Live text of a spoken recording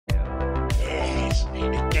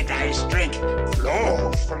My strength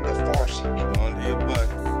flows from the Force. On to your butt.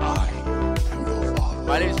 I am your father.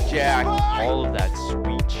 My name's Jack. All of that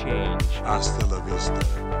sweet change. Hasta la vista,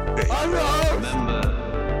 baby. Remember,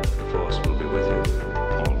 the Force will be with you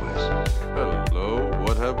always. Hello,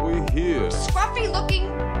 what have we here? Scruffy-looking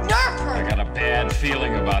nerf herder. I got a bad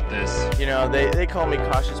feeling about this. You know, they call me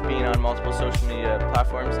cautious being on multiple social media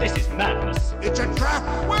platforms. This is madness. It's a trap.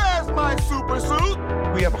 Where's my super suit?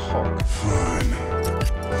 We have a Hulk. Fine.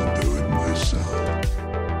 I'll do it myself.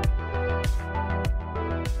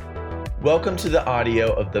 Welcome to the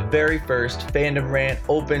audio of the very first Fandom Rant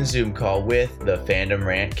open Zoom call with the Fandom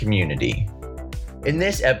Rant community. In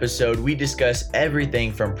this episode, we discuss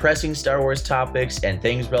everything from pressing Star Wars topics and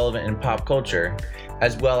things relevant in pop culture,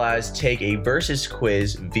 as well as take a versus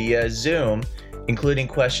quiz via Zoom, including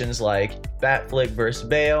questions like Batflick vs.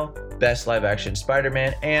 Bale, Best Live Action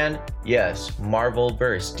Spider-Man, and yes, Marvel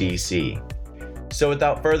vs. DC. So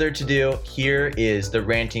without further ado, here is the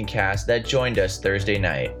ranting cast that joined us Thursday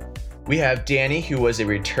night. We have Danny, who was a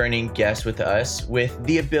returning guest with us, with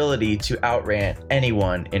the ability to outrant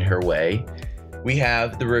anyone in her way. We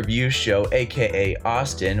have the review show, aka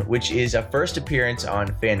Austin, which is a first appearance on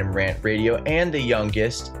Fandom Rant Radio and the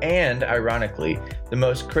youngest, and ironically, the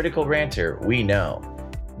most critical ranter we know.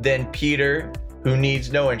 Then Peter, who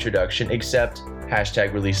needs no introduction except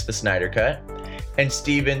hashtag release the Snyder Cut. And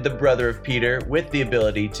Steven, the brother of Peter, with the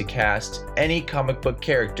ability to cast any comic book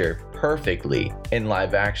character perfectly in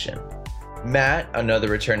live action. Matt, another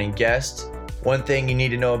returning guest. One thing you need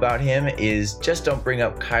to know about him is just don't bring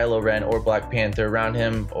up Kylo Ren or Black Panther around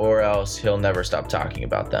him, or else he'll never stop talking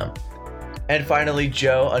about them. And finally,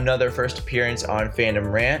 Joe, another first appearance on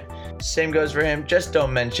Fandom Rant. Same goes for him, just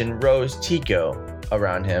don't mention Rose Tico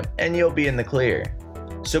around him, and you'll be in the clear.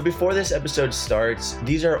 So before this episode starts,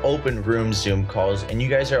 these are open room Zoom calls, and you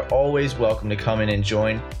guys are always welcome to come in and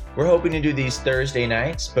join. We're hoping to do these Thursday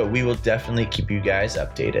nights, but we will definitely keep you guys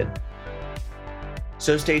updated.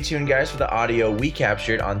 So stay tuned, guys, for the audio we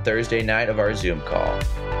captured on Thursday night of our Zoom call.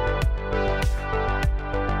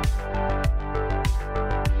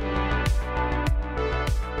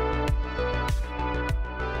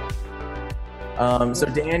 So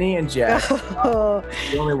Danny and Jack are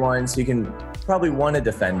the only ones who can probably want to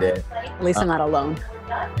defend it. At least I'm not alone.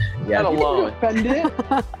 Yeah, Not alone. Defend it.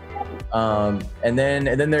 and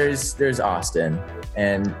then there's Austin,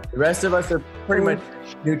 and the rest of us are pretty much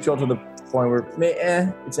neutral to the point where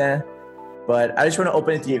it's but I just want to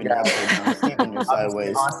open it to you guys.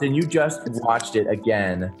 Sideways. Austin, you just watched it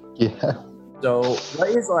again. Yeah. So what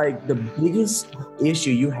is like the biggest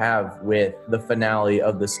issue you have with the finale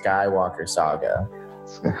of the Skywalker saga?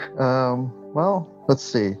 Well, let's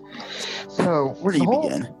see. So Where do you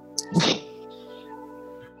begin?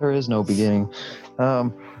 There is no beginning.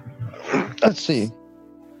 Let's see.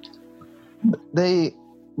 The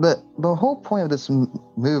whole point of this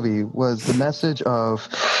movie was the message of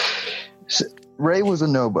Rey was a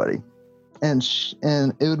nobody, and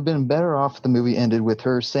it would have been better off if the movie ended with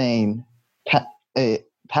her saying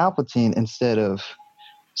Palpatine instead of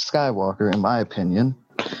Skywalker, in my opinion,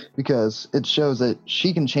 because it shows that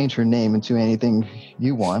she can change her name into anything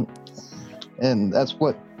you want, and that's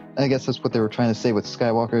what they were trying to say with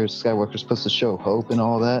Skywalker. Skywalker's supposed to show hope and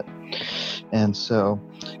all that, and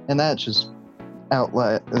that just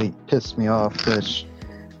outrightly pissed me off.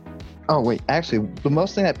 Actually, the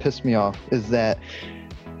most thing that pissed me off is that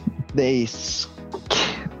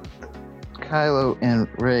Kylo and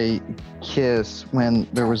Rey kiss when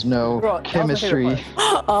there was no chemistry.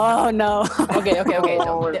 Oh no. Okay,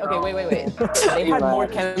 wait. They had more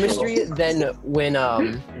chemistry than when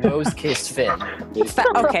Rose kissed Finn.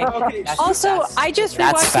 Okay. Also, I just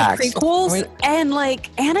rewatched the prequels, and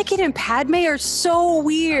like Anakin and Padme are so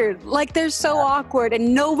weird. Like they're so awkward,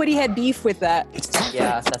 and nobody had beef with that.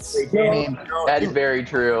 Yeah, that's That is very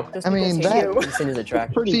true. Ethan is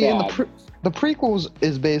attractive. See, the prequels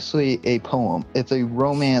is basically a poem. It's a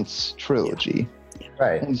romance trilogy.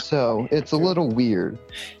 Right. And so it's a little weird.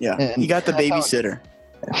 Yeah. And You got the babysitter.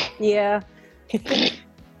 Yeah.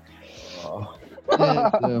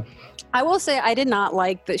 I will say I did not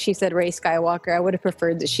like that she said Rey Skywalker. I would have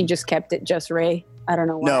preferred that she just kept it just Rey. I don't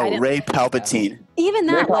know why. No, Rey Palpatine. Even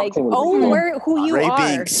that, like, own who you Rey are.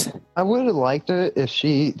 Binks. I would have liked it if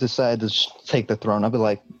she decided to take the throne. I'd be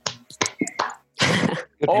like,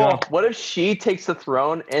 Oh, what if she takes the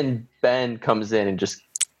throne and Ben comes in and just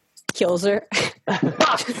kills her?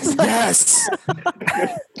 Yes.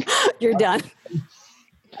 You're done.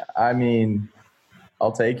 I mean,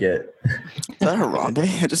 I'll take it. Is that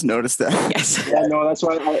Harambe? I just noticed that. Yes. Yeah, no, that's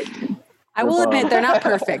why I will admit they're not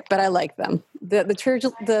perfect, but I like them. The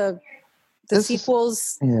The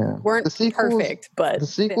sequels weren't perfect, but the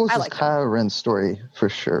sequels I is like them. Kylo Ren's story for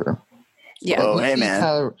sure. Yeah. Oh, hey,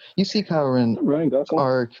 man. You see Kylo Ren's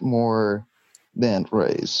arc more than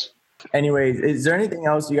Rey's. Anyways, is there anything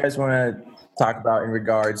else you guys want to talk about in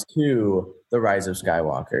regards to the Rise of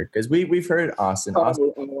Skywalker? Because we've heard Austin.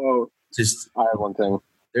 Just I have one thing.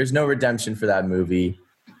 There's no redemption for that movie,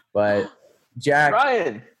 but Jack.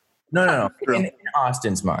 Ryan. No. In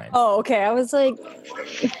Austin's mind. Oh, okay. I was like,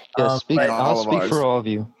 I'll speak for all of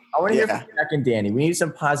you. I want to hear from Jack and Danny. We need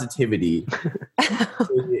some positivity.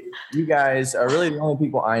 You guys are really the only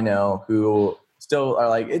people I know who still are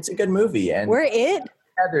like, it's a good movie. And we're it.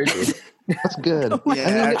 That's good.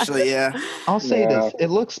 Yeah. I'll say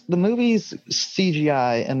this: the movie's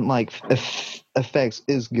CGI and like effects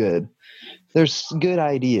is good. There's good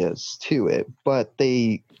ideas to it, but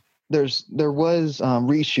there was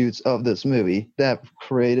reshoots of this movie that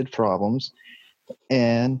created problems,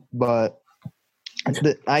 but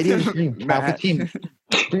the idea of bringing Palpatine,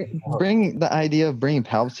 the idea of bringing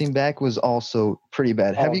Palpatine back was also pretty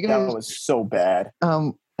bad. Have you guys? That was so bad.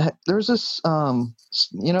 There's this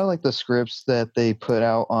like the scripts that they put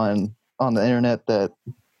out on the internet that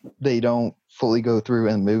they don't fully go through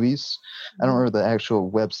in movies. I don't remember the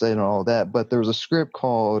actual website and all that, but there was a script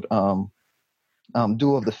called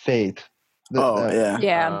Duel of the Faith.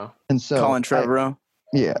 And so Colin Trevorrow.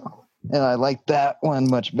 And I like that one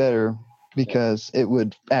much better because it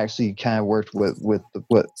would actually kind of work with what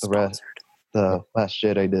the Last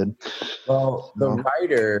Jedi did. Well, the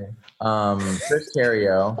writer, Chris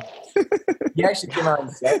Terrio, he actually came out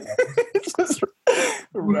and said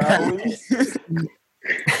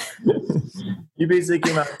he basically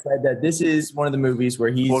came out and said that this is one of the movies where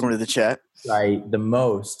he's welcome to the chat. Right, the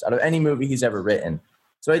most out of any movie he's ever written.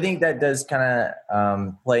 So I think that does kind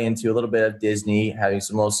of play into a little bit of Disney having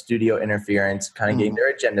some little studio interference, kind of getting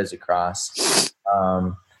their agendas across.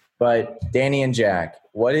 But Danny and Jack,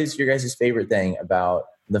 what is your guys' favorite thing about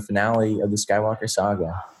the finale of the Skywalker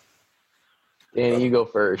saga? Danny, you go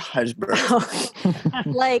first.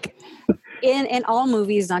 Like in all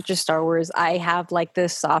movies, not just Star Wars, I have like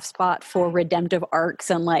this soft spot for redemptive arcs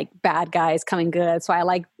and like bad guys coming good. So I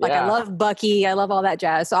I love Bucky. I love all that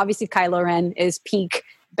jazz. So obviously Kylo Ren is peak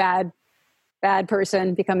bad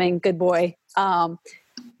person becoming good boy.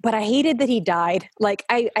 But I hated that he died. Like,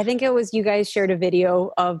 I think it was you guys shared a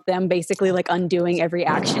video of them basically like undoing every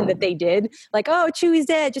action that they did. Like, oh, Chewie's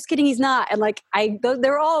dead. Just kidding, he's not. And like,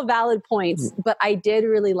 they're all valid points. But I did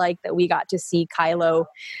really like that we got to see Kylo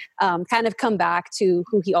kind of come back to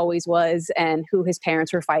who he always was and who his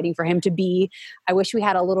parents were fighting for him to be. I wish we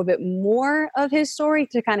had a little bit more of his story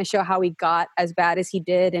to kind of show how he got as bad as he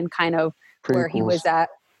did and kind of where he was at.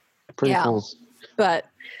 But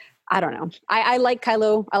I don't know. I like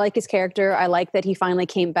Kylo. I like his character. I like that he finally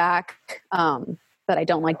came back. But I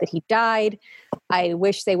don't like that he died. I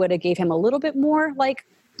wish they would have gave him a little bit more, like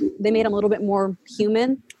they made him a little bit more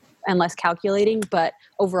human and less calculating. But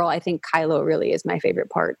overall, I think Kylo really is my favorite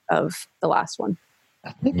part of the last one.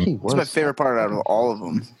 I think he was. It's my favorite part out of all of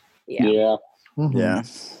them. Yeah. Yeah.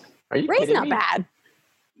 Are you Rey's kidding not me? bad.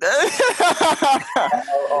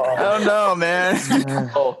 I don't know, man.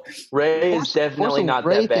 Oh, Rey is definitely not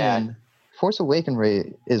that bad. Force Awakens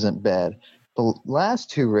Rey isn't bad. The last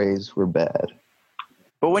two Reys were bad.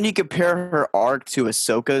 But when you compare her arc to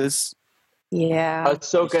Ahsoka's,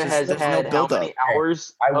 Ahsoka has had how many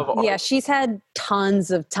hours of arc? Yeah, she's had tons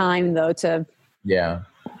of time though to. Yeah,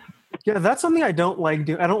 that's something I don't like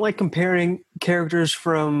doing. I don't like comparing characters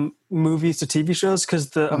from movies to TV shows because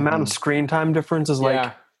the amount of screen time difference is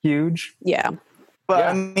like huge. Yeah. But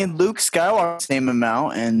I mean, Luke Skywalker same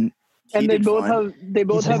amount, and they both have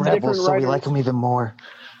different Rebels, so we writers. like him even more.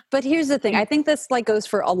 But here's the thing. I think this like goes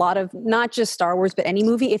for a lot of not just Star Wars, but any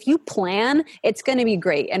movie. If you plan, it's going to be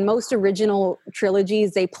great. And most original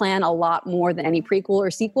trilogies, they plan a lot more than any prequel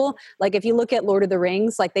or sequel. Like if you look at Lord of the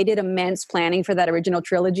Rings, like they did immense planning for that original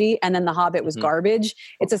trilogy, and then The Hobbit was garbage.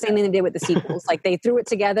 It's the same thing they did with the sequels. Like they threw it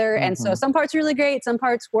together, and so some parts are really great, some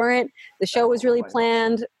parts weren't. The show was really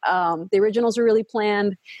planned. The originals were really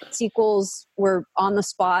planned. Sequels were on the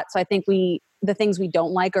spot. So I think the things we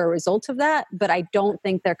don't like are a result of that, but I don't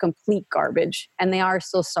think they're complete garbage, and they are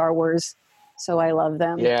still Star Wars, so I love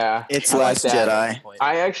them. Yeah. It's Last Jedi.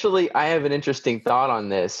 I have an interesting thought on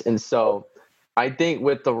this. And so I think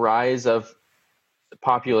with the rise of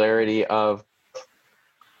popularity of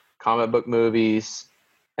comic book movies,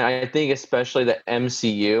 and I think especially the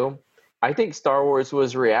MCU, I think Star Wars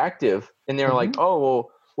was reactive, and they were like,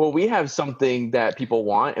 oh, well, we have something that people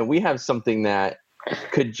want, and we have something that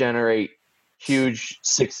could generate huge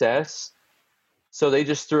success. So they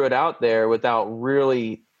just threw it out there without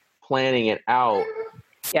really planning it out.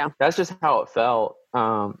 Yeah, that's just how it felt.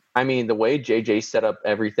 I mean, the way JJ set up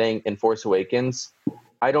everything in Force Awakens,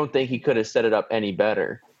 I don't think he could have set it up any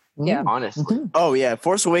better. Yeah, honestly. Oh yeah,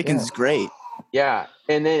 Force Awakens is great. Yeah,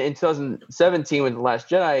 and then in 2017 with The Last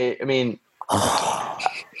Jedi, I mean,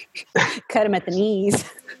 cut him at the knees.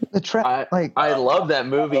 I love that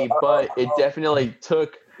movie, but it definitely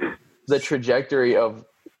took the trajectory of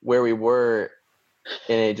where we were,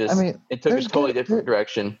 and it took a totally different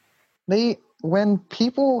direction. When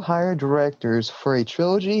people hire directors for a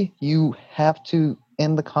trilogy, you have to,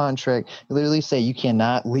 in the contract, literally say you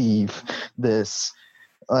cannot leave this.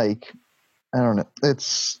 Like, I don't know.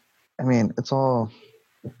 It's all.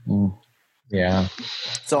 Yeah.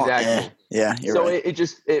 So exactly. Yeah. You're so right. it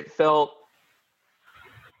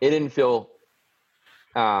didn't feel.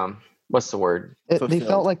 What's the word? They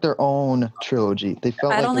felt like their own trilogy. They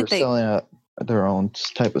felt I like don't they were think selling out their own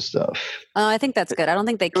type of stuff. I think that's good. I don't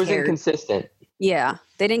think they cared. It was inconsistent. Yeah,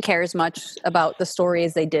 they didn't care as much about the story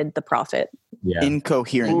as they did the Prophet. Yeah.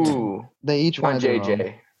 Incoherent. Ooh, They each wanted their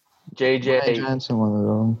own. JJ. Ryan Johnson wanted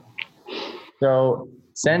their own. So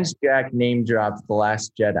since Jack name dropped The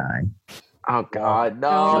Last Jedi. Oh God,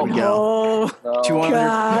 no! No.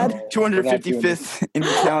 255th in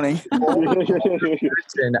counting.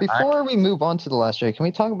 Before we move on to The Last Jedi, can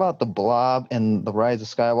we talk about the Blob and the Rise of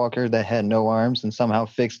Skywalker that had no arms and somehow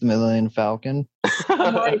fixed the Millennium Falcon?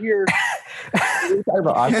 I'm right here.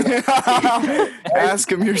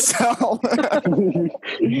 Ask him yourself.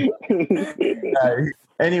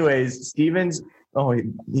 Anyways, Stevens. Oh,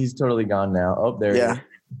 he's totally gone now. Oh, there. Yeah.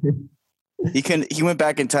 He went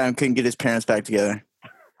back in time, couldn't get his parents back together.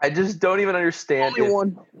 I just don't even understand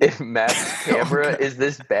if Matt's camera is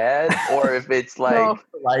this bad or if it's like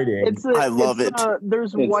lighting. I love it.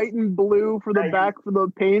 There's white and blue for the back for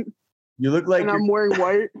the paint. You look like and I'm wearing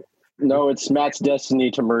white. No, it's Matt's destiny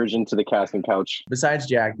to merge into the casting couch. Besides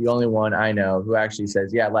Jack, the only one I know who actually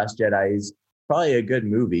says, yeah, Last Jedi is probably a good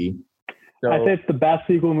movie. So, I think it's the best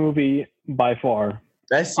sequel movie by far.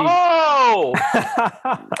 Best sequel. Oh!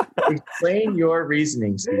 Explain your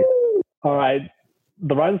reasoning, Steve. All right.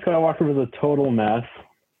 The Rise of Skywalker was a total mess.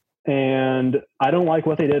 And I don't like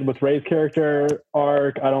what they did with Rey's character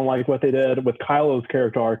arc. I don't like what they did with Kylo's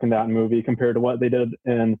character arc in that movie compared to what they did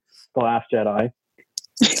in The Last Jedi.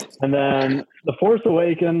 And then The Force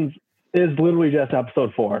Awakens is literally just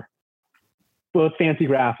episode 4 with fancy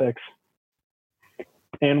graphics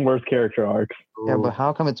and worse character arcs. Yeah, but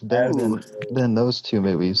how come it's better than those two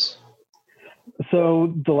movies?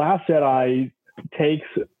 So The Last Jedi takes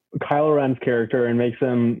Kylo Ren's character and makes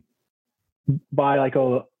him by like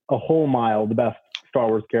a whole mile the best Star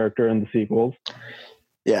Wars character in the sequels.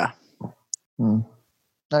 Yeah.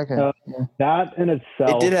 Okay. That in itself.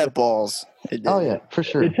 It did have balls. Oh yeah, for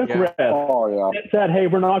sure. It took risks. Oh yeah. It said, "Hey,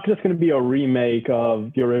 we're not just going to be a remake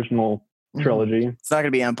of the original trilogy. It's not going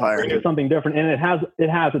to be Empire. We're gonna do something different." And it has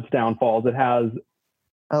its downfalls. It has.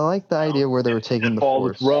 I like the idea where they were taking the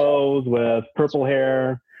Force. With Rose, with purple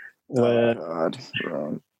hair, with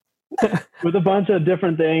with a bunch of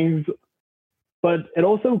different things, but it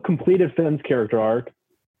also completed Finn's character arc.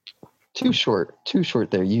 Too short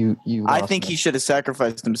there. You. I think he should have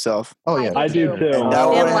sacrificed himself. Oh yeah, I do too. And that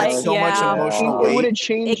would have had so much emotional weight. It would have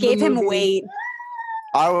changed. It gave him weight.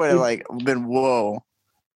 I would have been whoa.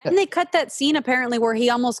 And they cut that scene apparently where he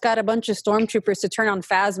almost got a bunch of stormtroopers to turn on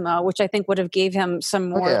Phasma, which I think would have gave him some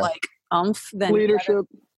more oomph than leadership.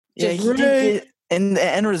 Yeah, he did. In the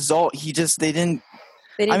end result, they didn't.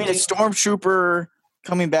 I mean, a stormtrooper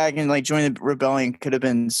coming back and joining the rebellion could have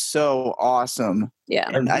been so awesome. Yeah.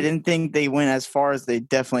 And I didn't think they went as far as they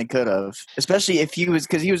definitely could have, especially if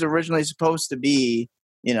because he was originally supposed to be,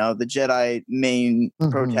 the Jedi main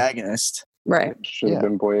protagonist. Right. Should have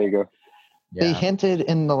been Boyega. Yeah. They hinted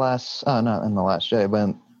in the last, not in the Last Jedi,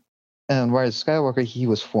 but in Rise of Skywalker, he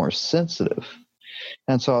was Force sensitive,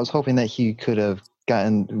 and so I was hoping that we could have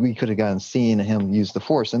seen him use the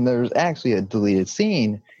Force. And there's actually a deleted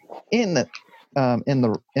scene in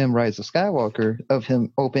Rise of Skywalker of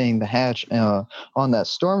him opening the hatch on that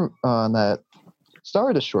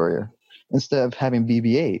Star Destroyer instead of having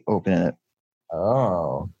BB-8 open it.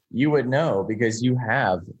 Oh, you would know because you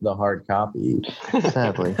have the hard copy.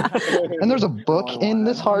 Sadly. And there's a book in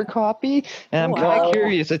this hard copy, and I'm kind of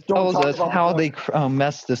curious. It tells us how they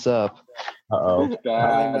messed this up. Uh-oh.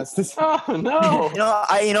 Oh no!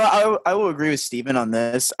 I will agree with Steven on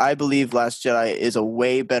this. I believe Last Jedi is a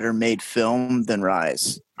way better made film than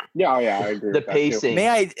Rise. Yeah, I agree. The pacing.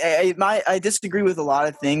 I disagree with a lot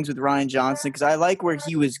of things with Rian Johnson because I like where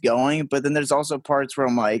he was going, but then there's also parts where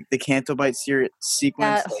I'm like the Canto Bight sequence.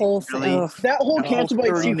 That whole thing. That whole Canto Bight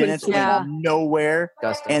 30 minutes sequence. went nowhere,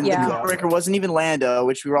 and the Codebreaker wasn't even Lando,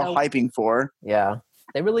 which we were all hyping for. Yeah,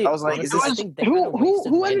 they really. I was like, is this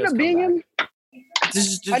Who ended up being him? This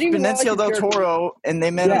is just Benicio del Toro, and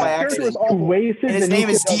they met him by accident. Wasted And his name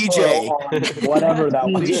is DJ. Whatever that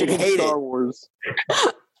was. You should hate Star it. Wars.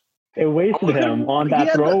 It wasted him on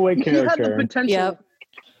that throwaway He had the character. potential.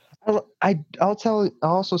 I'll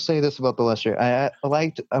also say this about The Last Jedi. I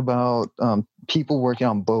liked about people working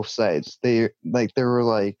on both sides. There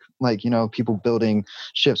were people building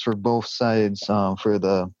ships for both sides for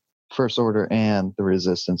the First Order and the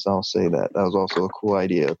Resistance. I'll say that was also a cool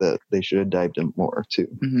idea that they should have dived in more too.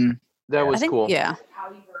 Mm-hmm. That was cool. Yeah,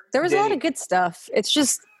 there was a lot of good stuff. It's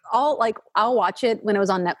just I'll watch it when it was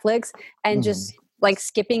on Netflix and just like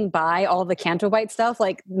skipping by all the Canto Bight stuff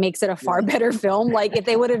like makes it a far better film. Like if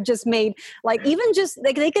they would have just made like even just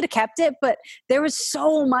like they could have kept it, but there was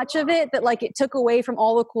so much of it that like it took away from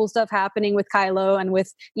all the cool stuff happening with Kylo and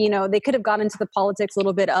with, they could have gotten into the politics a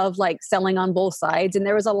little bit of like selling on both sides. And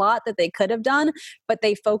there was a lot that they could have done, but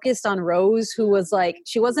they focused on Rose, who was like,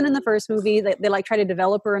 she wasn't in the first movie. They like tried to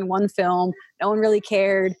develop her in one film. No one really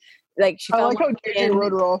cared. Like she I like how JJ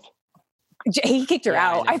wrote her off. He kicked her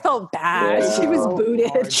out. I felt bad. She was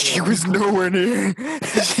booted. She was nowhere near.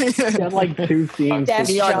 She had like 2 scenes.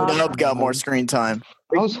 Neon Nub got more screen time.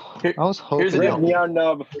 I was hoping. Here's the deal. Neon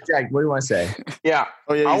Nub. Jack, what do you want to say? Yeah.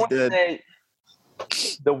 Oh yeah, I he's want to dead.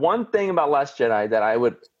 say the one thing about Last Jedi that I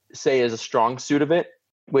would say is a strong suit of it,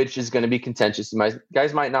 which is going to be contentious. You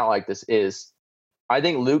guys might not like this, is I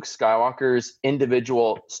think Luke Skywalker's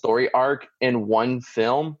individual story arc in one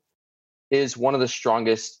film is one of the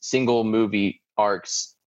strongest single movie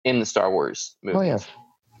arcs in the Star Wars movies. Oh yeah.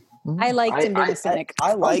 I liked him being a cynic.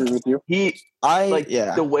 I like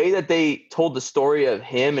the way that they told the story of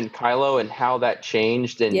him and Kylo and how that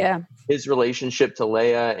changed and his relationship to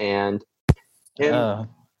Leia and him.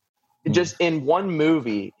 Just in one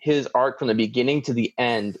movie, his arc from the beginning to the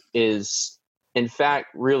end is, in fact,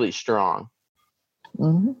 really strong.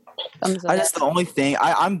 Mm-hmm. The only thing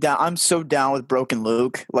I'm down. I'm so down with Broken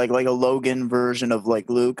Luke, like a Logan version of like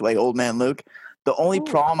Luke, like old man Luke. The only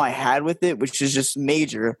problem I had with it, which is just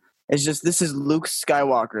major, is just this is Luke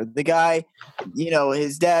Skywalker, the guy,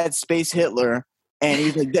 his dad's Space Hitler, and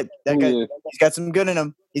he's like that guy. He's got some good in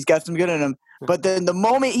him. But then the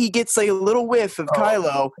moment he gets like a little whiff of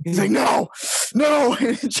Kylo, he's like, no,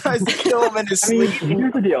 and tries to kill him in his sleep.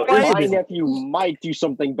 Here's the deal. My nephew might do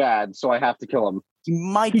something bad, so I have to kill him. He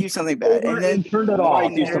might do something bad, and then turned it off.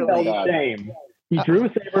 Might do something bad. Same. He drew a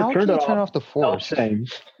saber, How turned can it you turn off. off the Force? Same.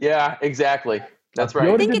 Yeah, exactly. That's right.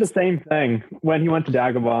 Yoda did the same thing when he went to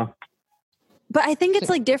Dagobah. But I think it's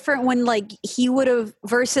like different when like he would have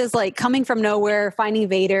versus like coming from nowhere, finding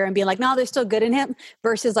Vader and being like, no, there's still good in him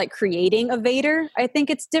versus like creating a Vader. I think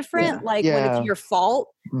it's different. When it's your fault,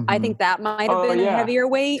 I think that might have been a heavier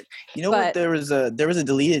weight. You know what? There was a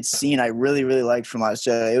deleted scene I really, really liked from Last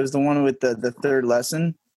Jedi. It was the one with the third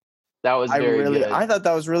lesson. That was good. I thought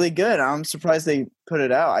that was really good. I'm surprised they put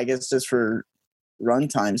it out. I guess just for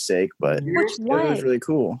runtime's sake, but it was really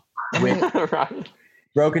cool. Right.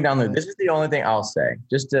 Broken down Luke. This is the only thing I'll say,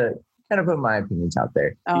 just to kind of put my opinions out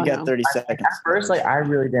there. You got 30 seconds. At first, I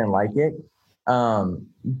really didn't like it.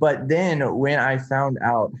 But then when I found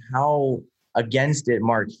out how against it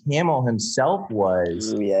Mark Hamill himself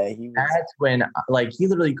was, that's when he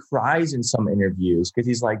literally cries in some interviews because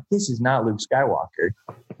he's like, this is not Luke Skywalker.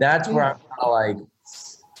 That's where I'm kind of like,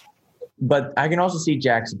 but I can also see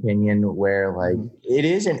Jack's opinion where it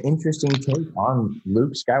is an interesting take on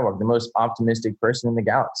Luke Skywalker, the most optimistic person in the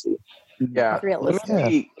galaxy. Yeah.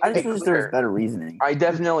 I just wish there was better reasoning. I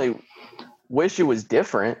definitely wish it was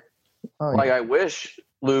different. I wish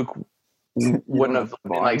Luke wouldn't have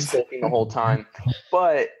been sulking the whole time.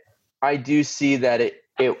 But I do see that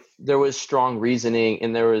there was strong reasoning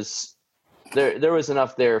and there was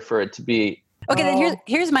enough there for it to be. Okay, then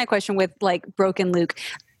here's my question with Broken Luke.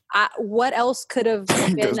 What else could have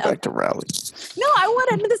been? Goes back to Rowley. No, I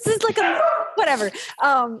wouldn't. This is whatever.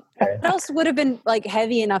 What else would have been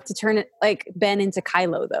heavy enough to turn it Ben into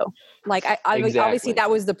Kylo though? Obviously that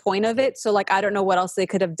was the point of it. So I don't know what else they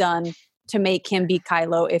could have done to make him be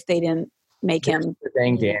Kylo if they didn't make him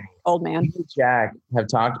Danny. Old man. Me and Jack have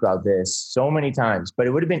talked about this so many times, but it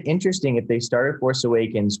would have been interesting if they started Force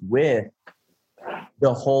Awakens with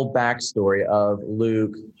the whole backstory of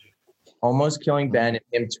Luke almost killing Ben and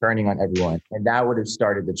him turning on everyone. And that would have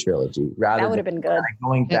started the trilogy. That would have been good.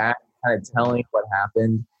 Going back, kind of telling what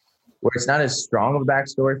happened. where it's not as strong of a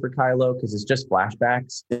backstory for Kylo because it's just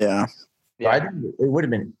flashbacks. Yeah. So I think it would have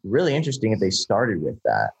been really interesting if they started with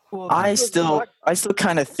that. I still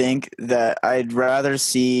kind of think that I'd rather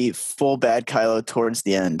see full bad Kylo towards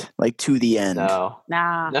the end, like to the end.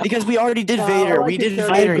 Nah. Because we already did Vader. We did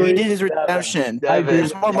Vader. He did his redemption.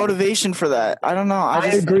 There's more motivation for that. I don't know. I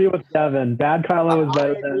agree with Devin. Bad Kylo is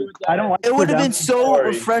better than. I don't like. It would have been so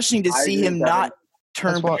refreshing to see him not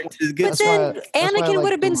turn back to the good. But then Anakin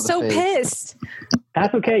would have been so pissed.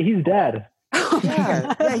 That's okay. He's dead.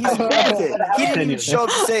 Yeah, he's dead. He didn't even show up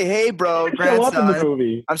to say, "Hey, bro,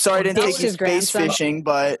 grandson. I'm sorry I didn't take you space fishing,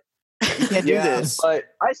 but you can't do this." But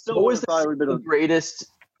what was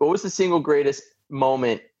the single greatest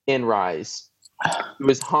moment in Rise? It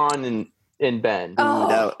was Han and Ben.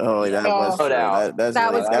 That was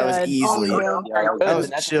easily. That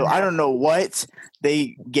was chill. I don't know what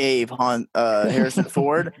they gave Harrison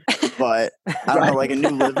Ford, but I don't know, like a new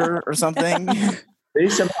liver or something. They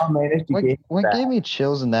somehow managed to what gave me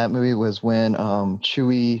chills in that movie was when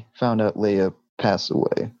Chewie found out Leia passed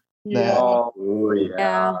away. Yeah. That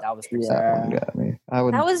was that one got me.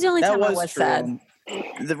 That was the only time I was sad.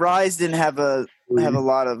 The Rise didn't have a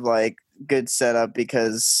lot of like good setup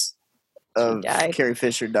because of Carrie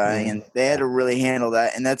Fisher dying, and they had to really handle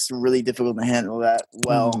that, and that's really difficult to handle that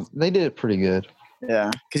well. They did it pretty good.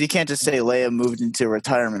 Yeah, because you can't just say Leia moved into a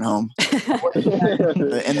retirement home in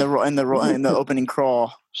the opening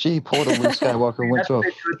crawl. She pulled a Luke Skywalker, went to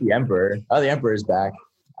the Emperor. Oh, the Emperor's back.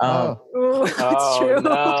 That's true.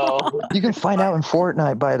 No. You can find out in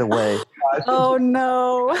Fortnite, by the way. Oh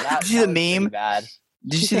no! Did you see the meme?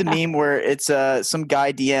 Did you see the meme where it's some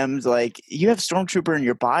guy DMs like, "You have Stormtrooper in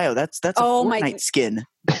your bio. That's a Fortnite skin."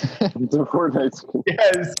 It's a Fortnite skin.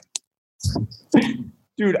 Yes.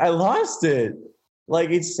 Dude, I lost it.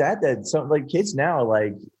 Like, it's sad that some kids now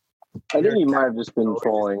I think he might have just been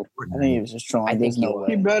trolling. I think he was just trolling. There's no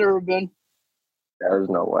way. He better have been. There's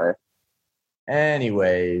no way.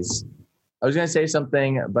 Anyways, I was gonna say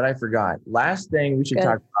something, but I forgot. Last thing we should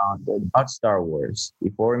talk about Star Wars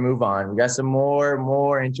before we move on. We got some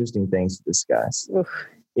more interesting things to discuss.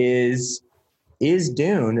 Is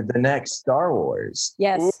Dune the next Star Wars?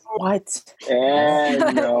 Yes. What?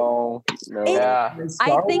 No.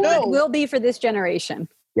 I think it will be for this generation.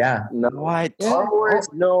 Yeah. No. What? Star Wars?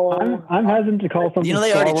 No. I'm hesitant to call something. You know, they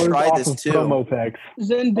Star already Wars tried off this of too. Promo pics.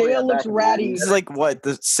 Zendaya looks ratty. This is like what,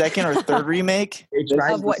 the second or third remake?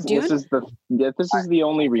 Of what, Dune? This is the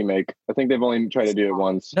only remake. I think they've only tried to do it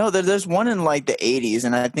once. No, there's one in like the 80s,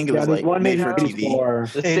 and I think it was like made for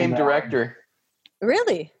TV. The same director.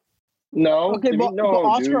 Really? No. Okay, but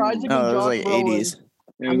Oscar Isaac and No, it was Josh like Brolin. 80s.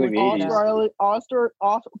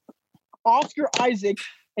 Oscar Isaac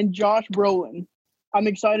and Josh Brolin. I'm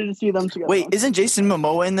excited to see them together. Wait, isn't Jason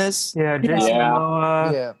Momoa in this? Yeah, Jason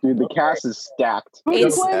Momoa. Dude, the cast is stacked.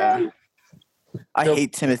 I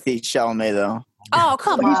hate Timothy Chalamet though. Oh,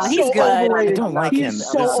 come on. He's good. I don't like him. He's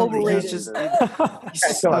so overrated. There's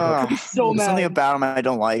so something mad. about him I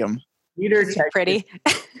don't like him. Peter texted Pretty.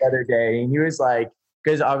 the other day, and he was like,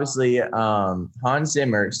 because obviously Hans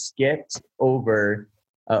Zimmer skipped over.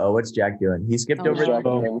 What's Jack doing? He skipped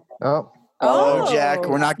over. Oh, Jack,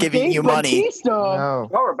 we're not giving you money. No.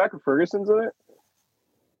 Oh, Rebecca Ferguson's in it?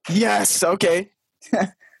 Yes, okay.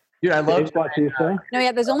 Dude, I love No,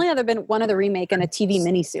 yeah, there's only been one other remake and a TV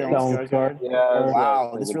miniseries.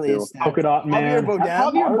 Wow, this really is. Polka Dot Man.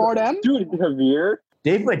 Javier Bardem? Dude, Javier?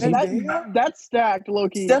 Dave That's stacked,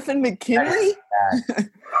 Loki. Stephen McKinley?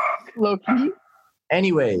 Loki.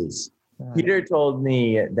 Anyways, Peter told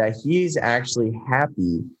me that he's actually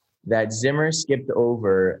happy that Zimmer skipped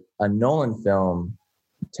over a Nolan film,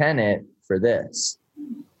 Tenet, for this.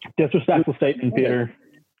 Disrespectful statement, Peter.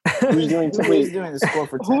 Who's doing the score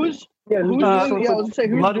for Tenet?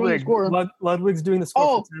 Ludwig's doing the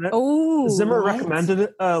score for Tenet. Oh, Zimmer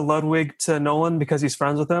recommended Ludwig to Nolan because he's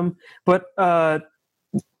friends with him. But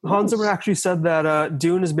Hans Zimmer actually said that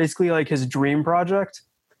Dune is basically like his dream project.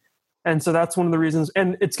 And so that's one of the reasons.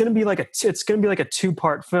 And it's going to be like a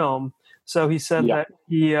 2-part film. So he said that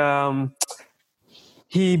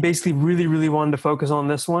he basically really, really wanted to focus on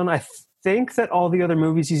this one. I think that all the other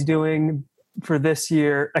movies he's doing for this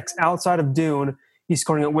year, outside of Dune, he's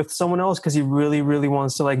scoring it with someone else because he really, really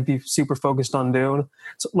wants to be super focused on Dune.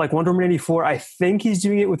 So like Wonder Woman 84, I think he's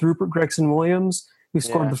doing it with Rupert Gregson-Williams, who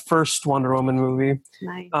scored the first Wonder Woman movie.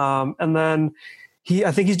 Nice. And then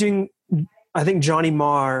I think Johnny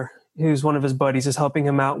Marr, who's one of his buddies, is helping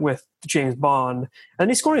him out with James Bond. And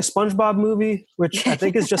he's scoring a SpongeBob movie, which I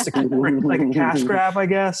think is just a cash grab, I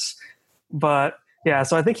guess. But Yeah,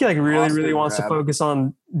 so I think he like really, Oscar really wants to grab. focus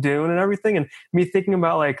on Dune and everything. And me thinking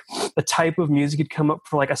about like the type of music he'd come up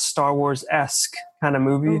for like a Star Wars-esque kind of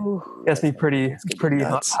movie gets me pretty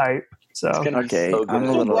nuts. hype. So Okay, I'm a I'm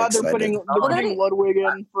little glad excited. they're putting Ludwig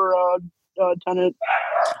in for Tenet.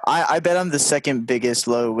 I bet I'm the second biggest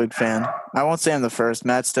Ludwig fan. I won't say I'm the first.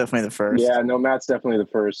 Matt's definitely the first. Yeah, no, Matt's definitely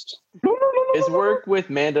the first. His work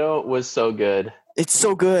with Mando was so good. It's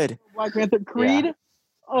so good. Black Panther, Creed. Yeah.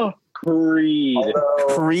 Oh, Creed.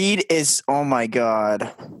 Creed is, oh my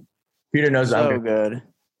god, Peter knows so I'm good.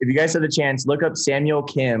 If you guys have the chance, look up Samuel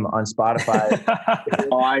Kim on Spotify.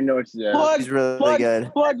 Oh, I know it's there. He's really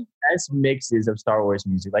good. Best mixes of Star Wars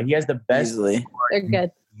music. Like he has the best Easily. They're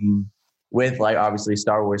good. with like obviously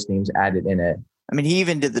Star Wars themes added in it. I mean, he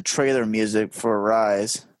even did the trailer music for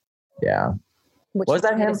Rise. Yeah. Which Was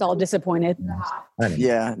that made him? us all disappointed.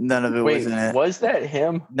 Yeah, none of it Wait, was in it. was that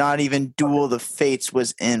him? Not even Duel of the Fates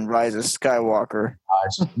was in Rise of Skywalker.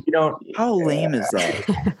 Gosh, you don't. How lame is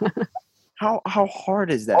that? How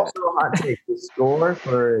hard is that? Also, hot take: the score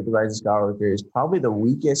for The Rise of Skywalker is probably the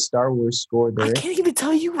weakest Star Wars score there I is. can't even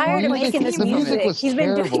tell you Tired of why. making this The music music. was He's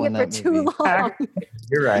been doing terrible it in for that too movie. long.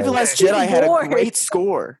 You're right. Even Last Jedi had a bored. great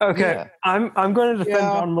score. okay, Yeah. I'm going to defend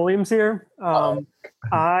John Williams here.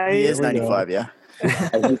 He is 95, yeah.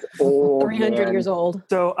 He's old, 300 man. years old.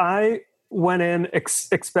 So I went in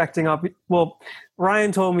expecting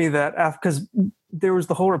Ryan told me that because there was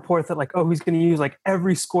the whole report that like, oh, he's going to use like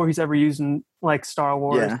every score he's ever used in like Star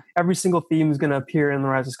Wars. Yeah. Every single theme is going to appear in The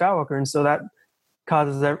Rise of Skywalker. And so that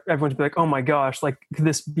causes everyone to be like, oh my gosh, like could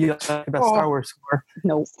this be like the best Star Wars score?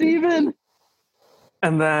 No. Steven.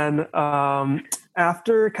 And then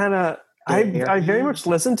after kind of, I very much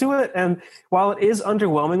listened to it. And while it is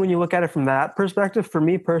underwhelming when you look at it from that perspective, for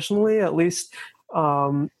me personally, at least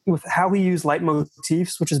with how he used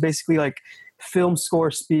leitmotifs, which is basically like film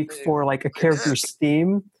score speak for like a character's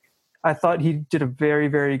theme, I thought he did a very,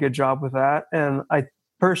 very good job with that. And I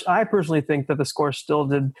personally think that the score still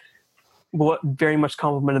did what very much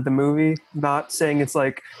complimented the movie. Not saying it's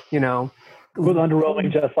like, you know, It was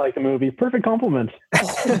underwhelming, just like the movie. Perfect compliment.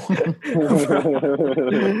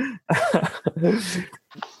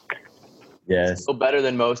 Yes. Still better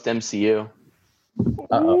than most MCU.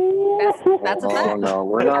 That's a fact. Oh no,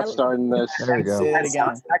 we're not starting this. There we go. Say it again.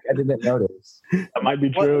 I didn't notice. That might be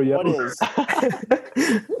true. What is?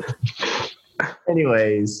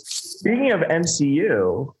 Anyways, speaking of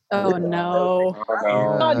MCU, Oh no. Oh,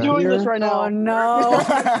 no. Not doing this right now. Oh no.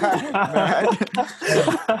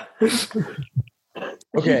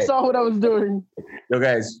 okay. You saw what I was doing. So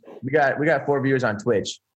guys, we got 4 viewers on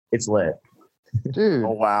Twitch. It's lit. Dude,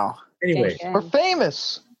 Oh wow. Anyway, we're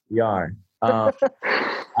famous. we are.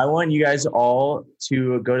 I want you guys all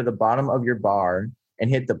to go to the bottom of your bar and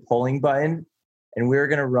hit the polling button, and we're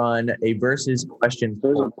gonna run a versus question.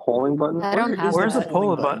 There's a polling button. I don't have Where's the that.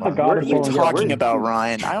 poll button? What are you talking about,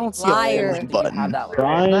 Ryan? I don't see Liar. a polling button.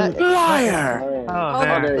 Ryan, Liar. Oh, Oh,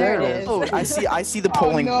 there. there it is. Oh, I see the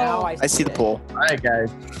polling. no. I see the poll. All right, guys.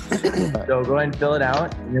 So go ahead and fill it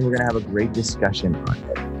out, and then we're gonna have a great discussion on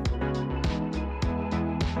it.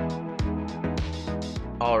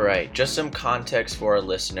 All right, just some context for our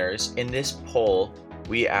listeners. In this poll,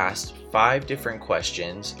 we asked 5 different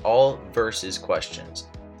questions, all versus questions.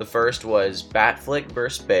 The first was Batfleck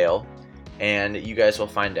versus Bale, and you guys will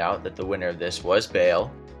find out that the winner of this was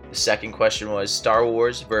Bale. The second question was Star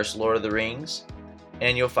Wars versus Lord of the Rings,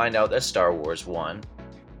 and you'll find out that Star Wars won.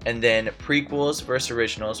 And then prequels versus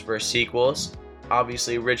originals versus sequels.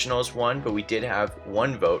 Obviously originals won, but we did have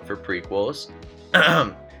 1 vote for prequels,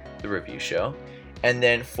 the review show. And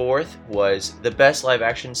then fourth was the best live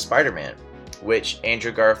action Spider-Man, which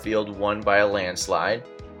Andrew Garfield won by a landslide.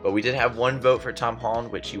 But we did have 1 vote for Tom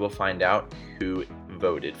Holland, which you will find out who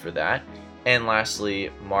voted for that. And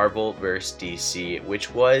lastly, Marvel vs. DC,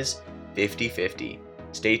 which was 50-50.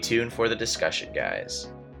 Stay tuned for the discussion, guys.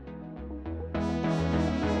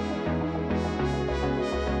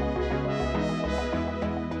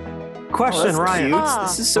 Question, Oh, that's Ryan. cute.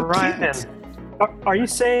 This is so Ryan, cute. are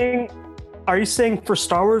you saying for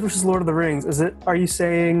Star Wars versus Lord of the Rings? Are you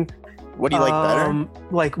saying What do you like better?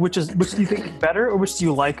 Like which do you think is better, or which do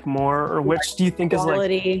you like more, or which do you think is like?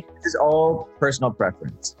 Quality. This is all personal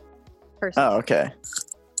preference. Oh, okay.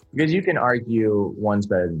 Because you can argue one's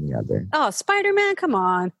better than the other. Oh, Spider-Man, come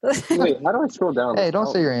on. Wait, how do I scroll down? Hey, don't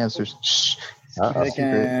say your answers. Shh.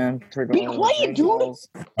 Be quiet, dude.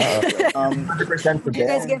 100% for What do you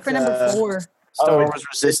guys get for number 4? Star Wars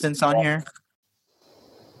Resistance on here.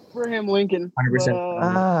 Abraham Lincoln. 100%.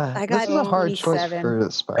 I got This is a hard choice 87. for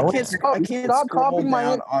the Spider. I can't Stop scroll copying my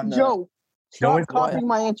down on the. Joe. No, Stop it's copying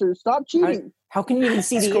my answers. Stop cheating. How can you even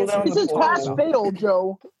see the Scroll down This the is poll. pass fail,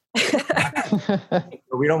 Joe.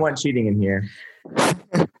 We don't want cheating in here.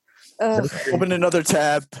 Open another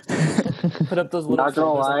tab. Put up those little Not gonna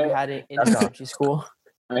photos that we lie. had in elementary school.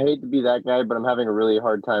 I hate to be that guy, but I'm having a really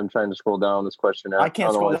hard time trying to scroll down this questionnaire. I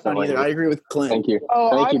can't don't know scroll why it's down not either. letting I me. agree with Clint. Thank you. Oh,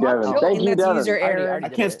 Thank you, I'm Devin. chilling. Thank you, That's Devin. user error. I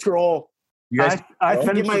can't scroll. You guys, I Don't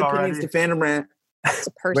finished give my it opinions already. to Fandom Rant. It's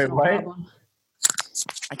a personal what? problem.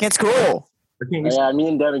 I can't scroll. Yeah, me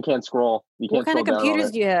and Devin can't scroll. You can't What kind of scroll down on computers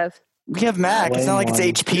it. do you have? We have Mac. It's not like it's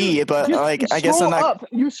HP, but Just like I guess scroll I'm not up.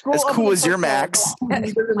 You scroll as up cool to as your the Macs. My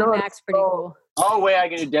Mac's pretty cool. Oh, wait, I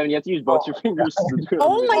can do Devin. You have to use both your fingers. To do it.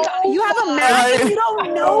 Oh my god, you have a Mac and you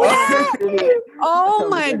don't know that? Oh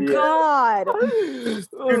my god.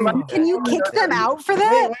 Can you kick them out for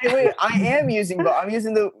that? Wait. I am using, but I'm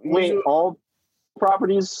using the. Wait, all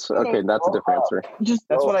properties? Okay, that's a different answer.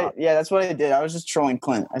 That's what I. Yeah, that's what I did. I was just trolling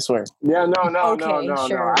Clint. I swear. Yeah, no. Okay,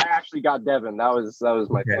 sure. I actually got Devin. That was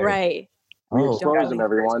my thing. Right. We exposed him,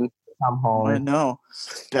 everyone. Tom I Holland. know.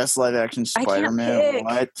 Best live action I can't Spider-Man. pick.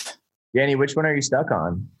 What? Danny, which one are you stuck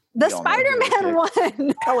on? The We all know Spider-Man one.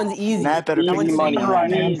 That one's easy. Matt better pick Easy the money.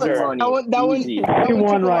 Spider-Man. Easy money. That one Easy. took a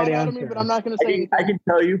One lot right out of me, answer. but I'm not going to say anything. I can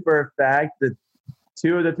tell you for a fact that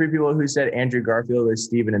 2 of the 3 people who said Andrew Garfield were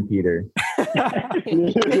Steven and Peter.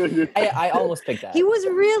 I almost picked that. He was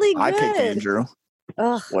really good. I picked Andrew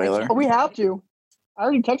Ugh. Whaler. Oh, we have to. I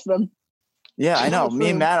already texted them. Yeah, I know. Me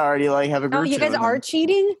and Matt already like have a group. Oh, you guys chat with are them.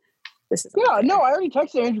 cheating? This is Yeah, no, I already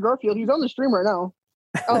texted Andrew Garfield. He's on the stream right now.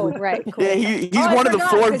 Oh, right. Cool. Yeah, he's Oh, I one of the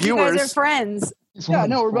forgot, 4 'cause you guys are viewers. friends. Yeah,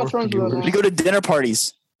 no, we're best friends with him. We go to dinner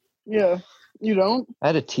parties. Yeah, you don't? I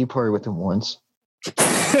had a tea party with him once. All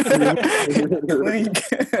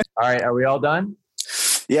right, are we all done?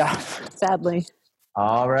 Yeah. Sadly.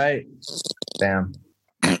 All right. Bam.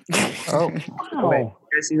 Oh, Wait, you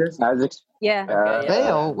guys see this? Yeah. Okay,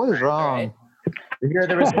 Bale, what is wrong? Here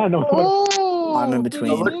there was Oh, I'm in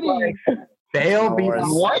between. Bale beat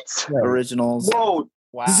What? Originals. Whoa.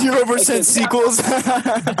 Wow. 0% sequels.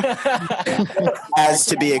 As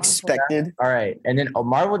to be expected. All right, and then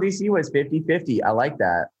Marvel DC was 50-50. I like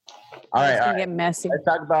that. All right, It's all gonna right. get messy. Let's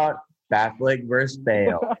talk about Batfleck versus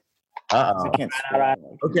Bale. Uh-oh.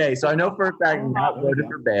 Okay, so I know for a fact Matt voted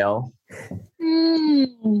for Bale.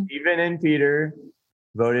 Steven and Peter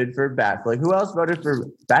voted for Batfleck. Who else voted for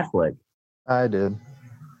Batfleck? I did.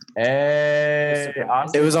 Hey,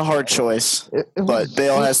 It was a hard choice, but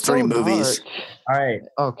Bale has 3 movies. All right.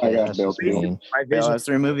 Okay, got that's Bale's mean. My Bale vision, has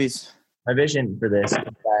 3 movies. my vision for this is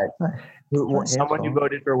that someone who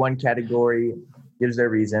voted for one category gives their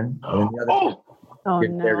reason, and then the other Oh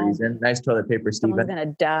gives their no. reason. Nice toilet paper, Someone's Steven.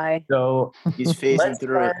 gonna die. So He's phasing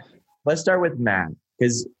through it. let's start with Matt,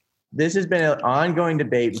 because this has been an ongoing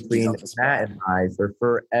debate between Matt and I for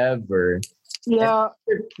forever. Yeah,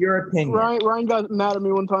 Your opinion. Ryan got mad at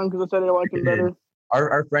me one time because I said I liked him better.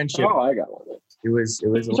 Our friendship. Oh, I got one. It was.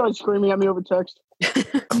 He started screaming at me over text.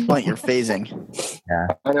 Clint, you're phasing. Yeah.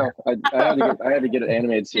 I know. I had to get an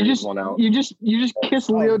animated series one out. You just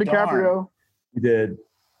kissed Leo DiCaprio. You did.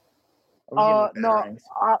 No.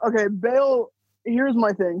 Okay, Bale. Here's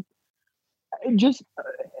my thing. Just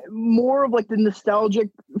more of like the nostalgic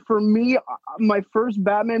for me. My first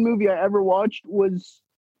Batman movie I ever watched was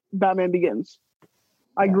Batman Begins.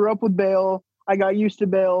 I grew up with Bale. I got used to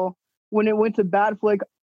Bale. When it went to Batfleck,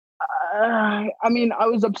 I mean, I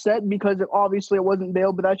was upset because obviously it wasn't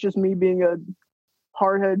Bale, but that's just me being a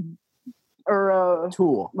hardhead or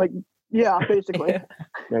tool. Like, yeah, basically.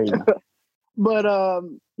 There you go. But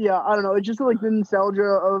yeah, I don't know. It's just like the nostalgia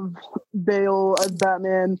of Bale as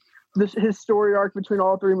Batman. His story arc between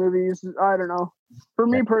all 3 movies. I don't know. For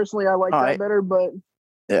me personally, I like that better. But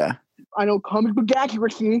yeah, I know comic book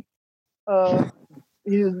accuracy.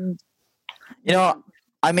 You know,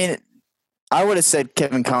 I mean, I would have said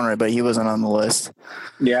Kevin Conroy, but he wasn't on the list.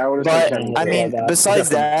 Yeah, I would have said But Kevin I Conroy. mean, besides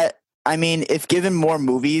that, I mean, if given more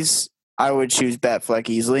movies, I would choose Batfleck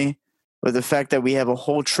easily. With the fact that we have a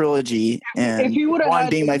whole trilogy, and one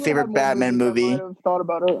being my favorite Batman movie, I've thought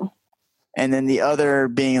about it. and then the other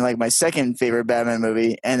being like my second favorite Batman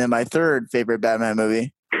movie, and then my third favorite Batman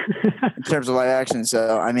movie in terms of live action.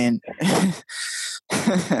 So, I mean,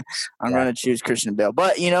 I'm going to choose Christian Bale.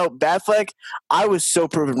 But, you know, Batfleck, I was so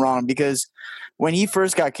proven wrong because when he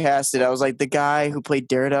first got casted, I was like, the guy who played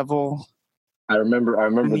Daredevil. I remember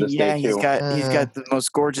this Yeah, day too. he's got the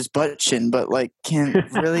most gorgeous butt chin, but like, can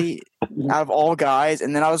really out of all guys,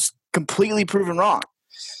 and then I was completely proven wrong.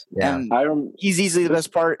 Yeah, and he's easily the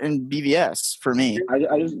best part in BVS for me. I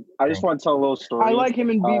just want to tell a little story. I like him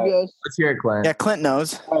in BVS. Let's hear it, Clint. Yeah, Clint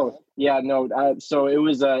knows. Oh Yeah, no. So it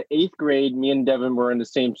was 8th grade. Me and Devin were in the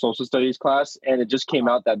same social studies class, and it just came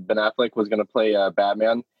out that Ben Affleck was going to play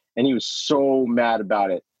Batman, and he was so mad about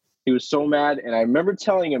it. He was so mad, and I remember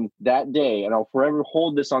telling him that day, and I'll forever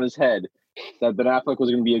hold this on his head, that Ben Affleck was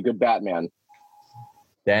going to be a good Batman.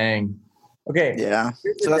 Dang. Okay. Yeah.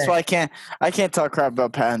 So that's why I can't talk crap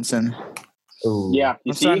about Pattinson. Ooh. Yeah,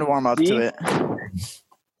 I'm starting to warm up to it.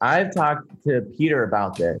 I've talked to Peter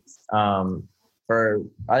about this.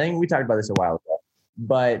 I think we talked about this a while ago,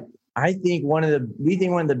 but I think one of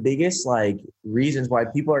the biggest like reasons why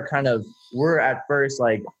people were at first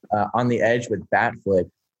like on the edge with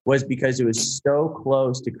Batfleck was because it was so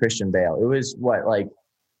close to Christian Bale. It was what, like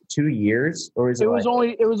 2 years, or was it? It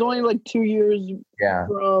was only like 2 years. Yeah.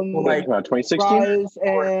 From like 2016 Rise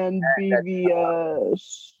and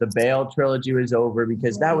BVS. The Bale trilogy was over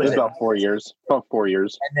because that was about 4 years. About 4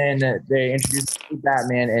 years. And then they introduced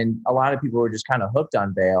Batman, and a lot of people were just kind of hooked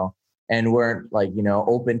on Bale and weren't like,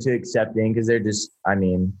 open to accepting because they're just, I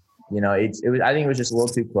think it was just a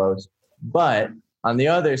little too close. But on the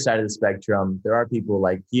other side of the spectrum, there are people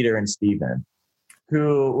like Peter and Steven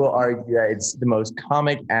who will argue that it's the most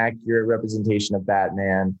comic accurate representation of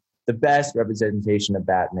Batman, the best representation of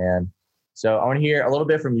Batman. So I want to hear a little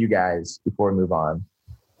bit from you guys before we move on.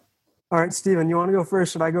 All right, Steven, you want to go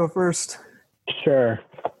first? Should I go first? Sure.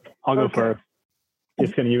 I'll go first.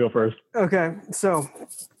 Just kidding, you go first. Okay, so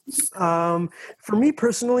for me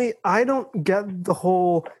personally, I don't get the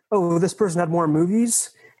whole, this person had more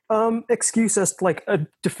movies excuse as to like a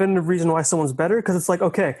definitive reason why someone's better, because it's like,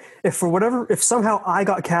 okay, if somehow I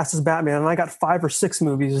got cast as Batman and I got 5 or 6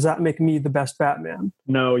 movies, does that make me the best Batman?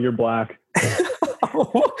 No, you're black.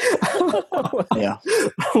 Yeah.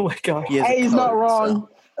 Oh my god. He's not wrong.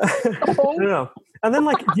 No. And then,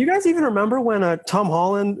 like, do you guys even remember when Tom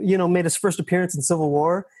Holland, made his first appearance in Civil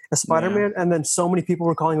War as Spider-Man, and then so many people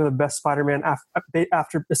were calling him the best Spider-Man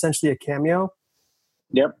after essentially a cameo?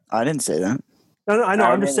 Yep. I didn't say that. No, I know.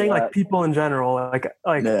 I'm just saying, like, people in general, like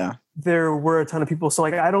yeah. There were a ton of people. So,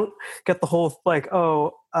 like, I don't get the whole, like,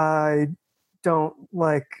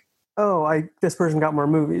 this person got more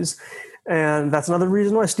movies. And that's another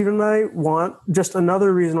reason why Steven and I want the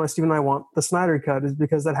Snyder Cut, is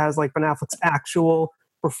because that has, like, Ben Affleck's actual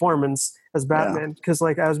performance as Batman. Because,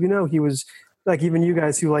 like, as we know, he was, like, even you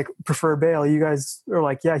guys who, like, prefer Bale, you guys are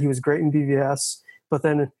like, yeah, he was great in BVS. But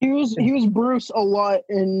then he was Bruce a lot,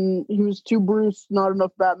 and he was too Bruce, not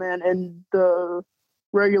enough Batman, and the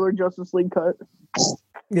regular Justice League cut.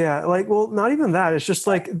 Yeah, like, well, not even that. It's just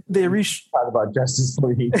like they talk about Justice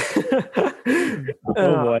League.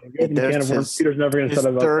 Oh boy, Peter's never going to set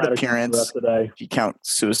up third appearance. If you count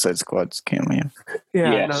Suicide Squad's cameo.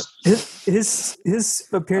 Yeah, no, his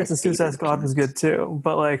appearance in Suicide Squad was good too.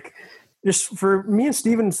 But like, just for me and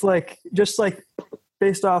Steven, it's like just like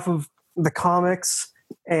based off of the comics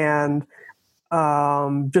and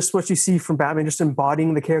just what you see from Batman, just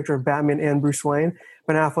embodying the character of Batman and Bruce Wayne,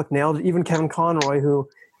 Ben Affleck nailed it. Even Kevin Conroy, who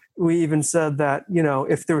we even said that,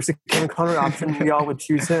 if there was a Kevin Conroy option, we all would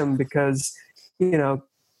choose him because, I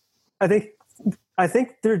think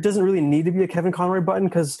there doesn't really need to be a Kevin Conroy button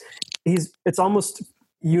because it's almost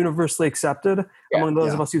universally accepted among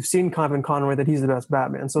those of us who've seen Kevin Conroy that he's the best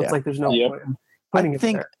Batman. So it's like there's no point in putting it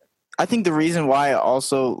there. I think the reason why I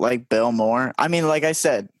also like Bale more, I mean, like I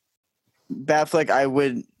said, Batfleck,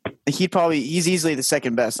 he's easily the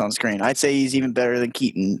second best on screen. I'd say he's even better than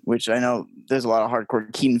Keaton, which I know there's a lot of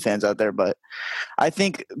hardcore Keaton fans out there, but I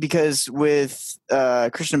think because with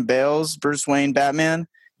Christian Bale's Bruce Wayne Batman,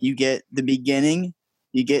 you get the beginning,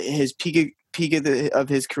 you get his peak of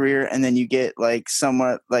his career, and then you get like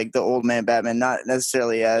somewhat like the old man Batman, not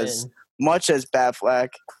necessarily as much as Batfleck.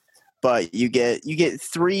 But you get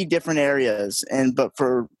 3 different areas, but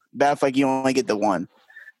for Batfleck you only get the one,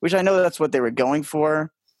 which I know that's what they were going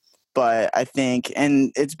for. But I think,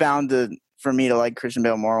 and it's bound for me to like Christian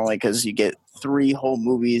Bale more only because you get 3 whole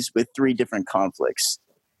movies with 3 different conflicts.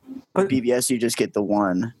 But BVS you just get the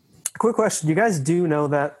one. Quick question: you guys do know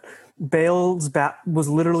that Bale's was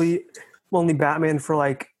literally only Batman for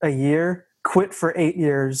like a year, quit for 8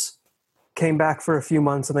 years, came back for a few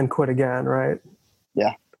months, and then quit again, right?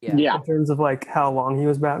 Yeah. Yeah. In terms of like how long he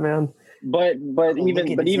was Batman. But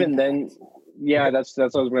even then, that's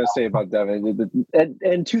what I was going to say about Devin.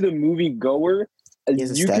 And to the movie goer,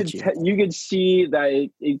 you could see that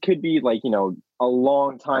it could be like, a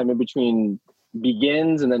long time in between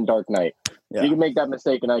Begins and then Dark Knight. Yeah. You can make that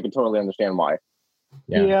mistake, and I can totally understand why.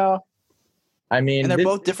 Yeah. I mean, and they're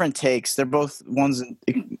both different takes. They're both ones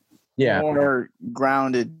more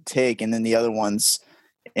grounded take, and then the other one's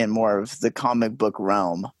in more of the comic book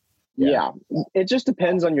realm. Yeah. It just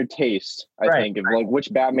depends on your taste, I think, of like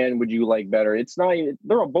which Batman would you like better. It's not even,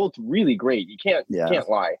 they're all both really great. You can't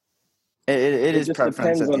lie. It is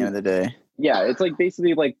preference at the end of the day. Yeah, it's like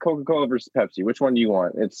basically like Coca-Cola versus Pepsi. Which one do you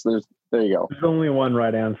want? There you go. There's only one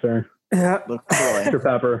right answer. Yeah. Dr.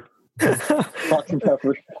 Pepper. Dr.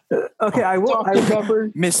 Pepper. Okay, I will. Dr. Pepper.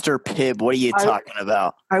 Mr. Pibb, what are you talking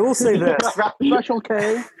about? I will say this. Special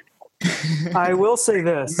K. I will say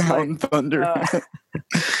this. Mountain Thunder.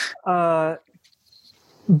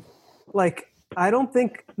 Like, I don't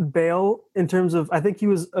think Bale, in terms of, I think he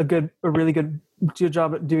was a really good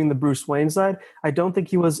job at doing the Bruce Wayne side. I don't think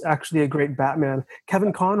he was actually a great Batman.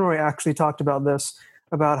 Kevin Conroy actually talked about this,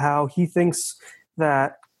 about how he thinks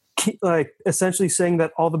that, like, essentially saying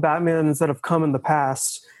that all the Batmans that have come in the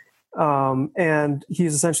past, and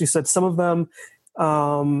he's essentially said some of them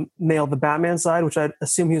nailed the Batman side, which I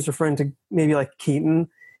assume he was referring to maybe like Keaton,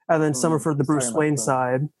 and then some are for the Bruce Wayne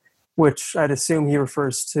side, which I'd assume he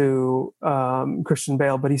refers to Christian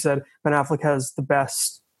Bale. But he said Ben Affleck has the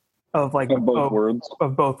best of like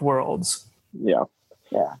both worlds. Yeah.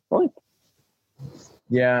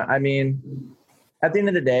 Yeah, I mean, at the end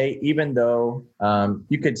of the day, even though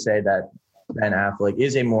you could say that Ben Affleck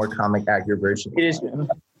is a more comic accurate version, it is.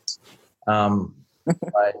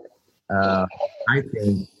 But I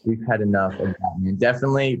think we've had enough of Batman.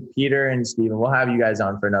 Definitely, Peter and Steven, we'll have you guys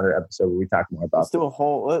on for another episode where we talk more about. Let's do a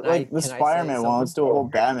whole the Spider-Man one. Let's do a whole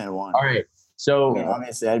Batman one. All right. So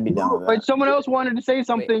obviously, I'd be down with that. Wait, someone else wanted to say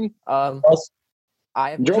something. Joe wants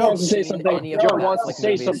to say something. Joe wants to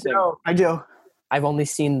say something. I do. I've only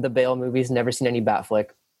seen the Bale movies, never seen any Batflick.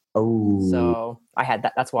 Oh. So I had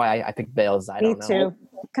that. That's why I picked Bale's. I don't know. Me too.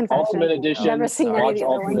 Confession. Ultimate Edition. Never seen any of the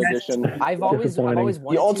other ones. Edition. I've always wanted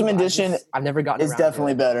the Ultimate Edition. I've never gotten. It's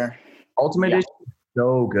definitely better. Ultimate Edition is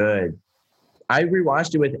so good. I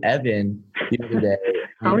rewatched it with Evan the other day.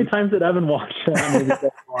 How many times did Evan watch that movie?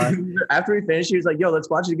 After we finished, he was like, "Yo, let's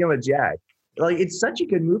watch it again with Jack." Like, it's such a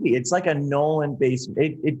good movie. It's like a Nolan-based.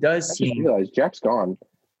 It does seem. I just realized Jack's gone.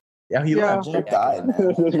 Yeah, Jack died.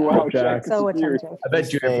 Wow, Jack. So attentive. I bet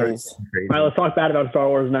Juniper is crazy. All right, let's talk bad about Star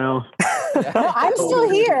Wars now. I'm still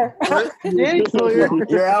here.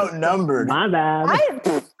 You're outnumbered. My bad.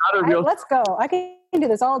 Let's go. I can do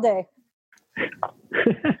this all day.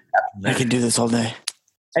 I can do this all day.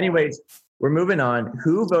 Anyways, we're moving on.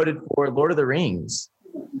 Who voted for Lord of the Rings?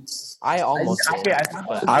 I almost.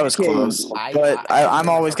 I was close, but I'm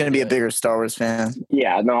always going to be a bigger Star Wars fan.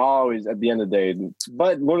 Yeah, no, always at the end of the day.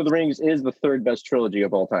 But Lord of the Rings is the third best trilogy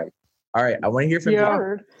of all time. All right, I want to hear from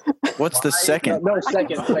you. What's the second? No,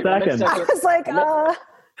 second. I was like, I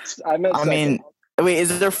mean, wait,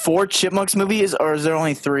 is there 4 Chipmunks movies or is there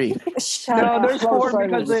only 3? No, there's 4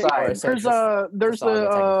 because there's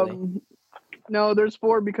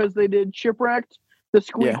 4 because they did Shipwrecked, the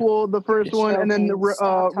Squeakquel, the first one, and then the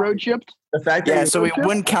Road Shipped. The fact that so we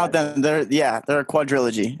wouldn't count them. They're a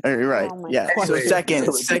quadrilogy. You're right. So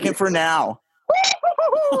second for now.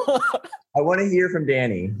 I want to hear from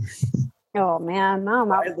Danny. oh man, no,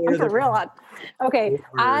 I'm for real. Okay,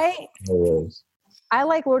 I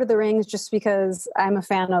like Lord of the Rings just because I'm a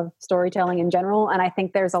fan of storytelling in general, and I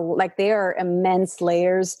think there are immense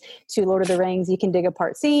layers to Lord of the Rings. You can dig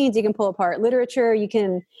apart scenes, you can pull apart literature, you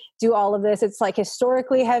can do all of this. It's like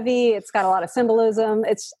historically heavy. It's got a lot of symbolism.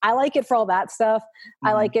 I like it for all that stuff. Mm-hmm.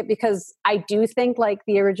 I like it because I do think like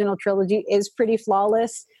the original trilogy is pretty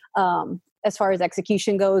flawless. As far as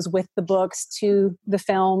execution goes with the books to the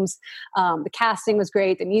films. The casting was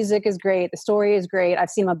great. The music is great. The story is great. I've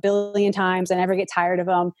seen them 1 billion times. I never get tired of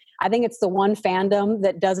them. I think it's the one fandom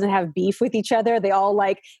that doesn't have beef with each other. They all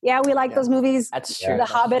we like those movies. That's true. The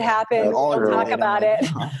Hobbit happened. We'll talk about it.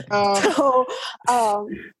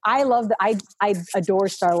 I love I adore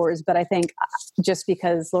Star Wars, but I think just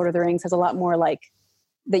because Lord of the Rings has a lot more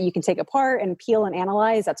that you can take apart and peel and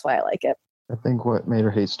analyze, that's why I like it. I think what made her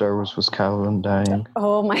hate Star Wars was Kylo dying.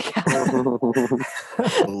 Oh my god!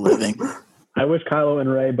 Living. I wish Kylo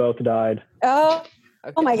and Rey both died. Oh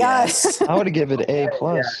my gosh! I would have given it A+.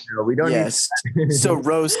 Yeah, no, we don't need so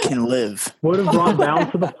Rose can live. Would have brought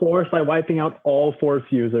down to the Force by wiping out all Force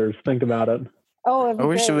users. Think about it. Oh, I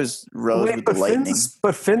wish it was Rose with the lightning.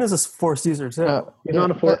 But Finn is a Force user too. He's not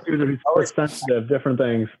a Force user. He's Force sensitive. Different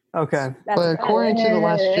things. Okay. But according to The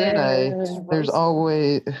Last Jedi, there's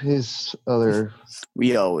always his other...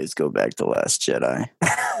 We always go back to Last Jedi.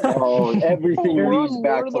 Oh, everything leads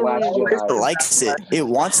back to Last Jedi. It likes it. It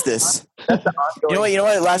wants this. You know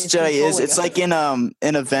what Last Jedi is? It's like in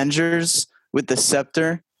Avengers with the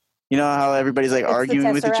scepter. You know how everybody's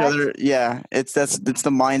arguing with each other? Yeah, it's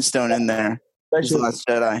the Mind Stone in there. It's the Last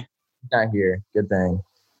Jedi. Not here. Good thing.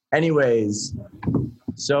 Anyways,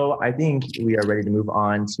 So I think we are ready to move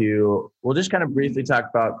on to, we'll just kind of briefly talk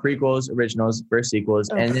about prequels, originals versus sequels,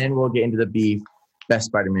 and then we'll get into the beef, best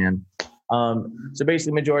Spider-Man. So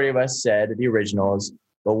basically, majority of us said the originals,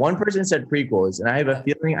 but one person said prequels, and I have a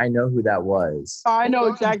feeling I know who that was. I know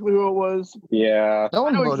exactly who it was. Yeah. No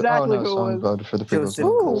one I know voted. exactly oh no, who it someone was. voted for the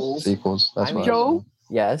prequels. Ooh. Sequels. That's what. Joe?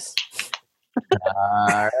 Yes. All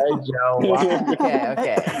right, Joe. Wow.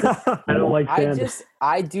 Okay. I don't like sand.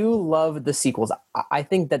 I do love the sequels. I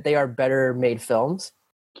think that they are better made films.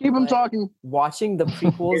 Keep him talking. Watching the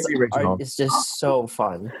prequels Here's the original. is just so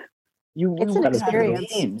fun. It's an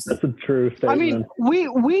experience. That's a true statement. I mean,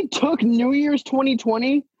 we took New Year's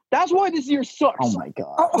 2020. That's why this year sucks. Oh my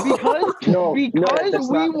god!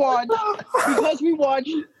 Because we watched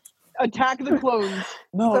Attack of the Clones.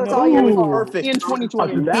 No, it's all your fault. Perfect. In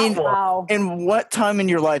 2020. Wow. In what time in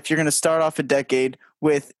your life you're going to start off a decade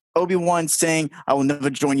with Obi-Wan saying, "I will never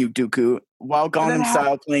join you, Dooku," while Gangnam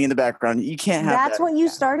Style playing in the background? You can't have That's that. what you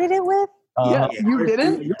started it with? Yeah, you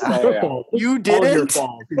didn't? You didn't?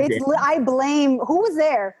 I blame. Who was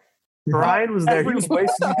there? Ryan was there. He was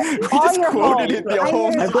wasting. All your fault. quoted it the I whole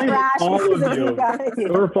hear I blame trash all because of of you. you guys.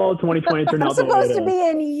 Your fall 2020 turned I'm out the way supposed it to is. be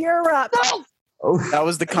in Europe. That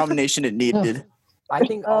was the combination it needed. I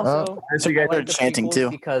think also So you guys I are like the chanting prequels too.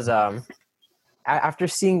 because after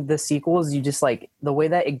seeing the sequels, you just like the way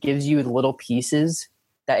that it gives you little pieces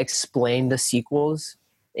that explain the sequels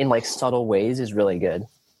in like subtle ways is really good.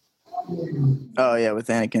 Oh yeah, with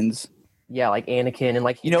Anakin's. Yeah, like Anakin and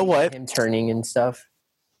like You know what? him turning and stuff.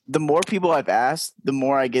 The more people I've asked, the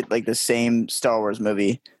more I get like the same Star Wars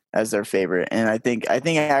movie as their favorite, and I think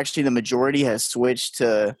actually the majority has switched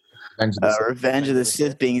to Revenge of the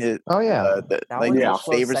Sith being the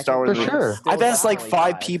favorite Star Wars movie. sure. I've asked like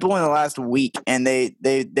 5 people in the last week, and they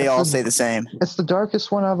all say the same. It's the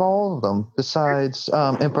darkest one of all of them, besides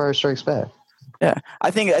Empire Strikes Back. Yeah, I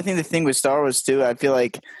think the thing with Star Wars too, I feel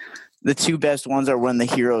like the 2 best ones are when the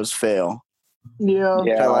heroes fail. Yeah.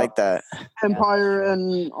 I like that. Empire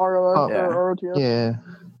and ROS or ROTS. Yeah.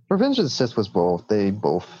 Revenge of the Sith was both. They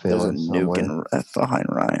both There's failed a in some nuke way. behind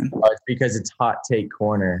Ryan. Oh, it's because it's Hot Take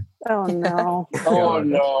Corner. Oh no. Oh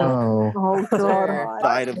no. Oh. Oh god.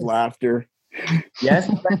 Died of laughter. Yes,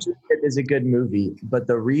 Revenge of the Sith is a good movie, but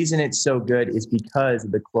the reason it's so good is because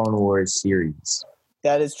of the Clone Wars series.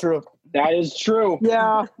 That is true. That is true.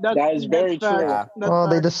 Yeah, that is very that's true. fact. That's Well,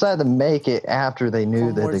 they fact. decided to make it after they knew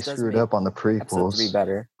Clone that Wars they does screwed make up on the Episode 3 prequels.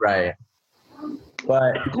 better. Right.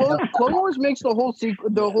 But Clone Wars makes the whole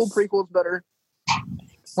prequels better.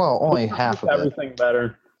 Well, only half of it. Everything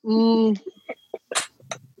better.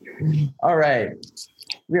 all right.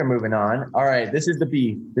 We are moving on. All right, this is the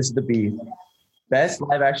beef. Best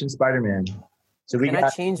live action Spider-Man. So we Can I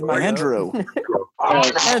got change my Andrew.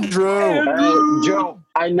 Andrew. Joe,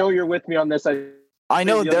 I know you're with me on this. I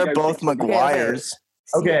know The other they're guy both was- Maguires.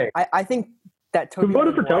 Okay. I think that Tobey Who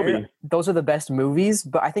voted for Maguire, Toby? those are the best movies,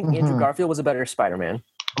 but I think Andrew Garfield was a better Spider-Man.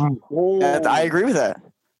 I agree with that.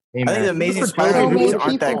 I think the Amazing Spider-Man Toby movies and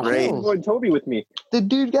aren't that people great. killed. Going Toby with me. The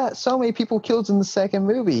dude got so many people killed in the second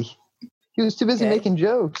movie. He was too busy Okay. making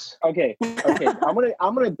jokes. Okay. I'm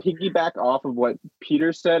gonna piggyback off of what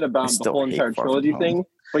Peter said I about the still whole hate entire Far From trilogy Home. thing,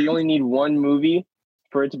 but you only need one movie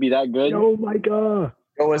for it to be that good. Oh my god.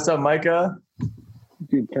 Oh, what's up, Micah?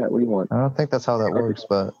 Dude, Kat, what do you want? I don't think that's how that works,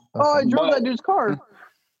 but Oh, I drove that dude's car.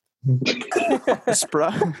 What's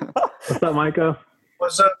up, Micah?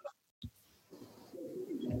 What's up?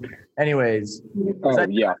 Anyways, Oh,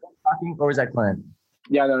 that yeah. talking or was that Clint?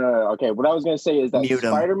 Yeah, no. Okay, what I was going to say is that Mute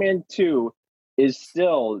him. Spider-Man 2 is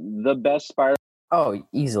still the best Spider-Man. Oh,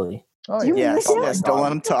 easily. oh, You yeah. Yes, don't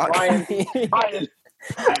let him talk. Ryan's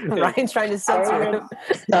trying to censor him.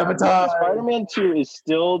 Spider-Man 2 is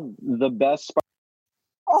still the best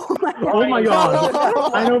Oh my god. Oh my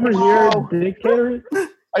god. I'm over here, dictator.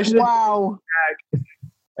 I should. Wow.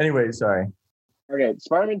 Anyway, sorry. Okay,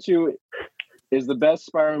 Spider-Man 2 is the best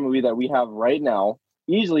Spider-Man movie that we have right now,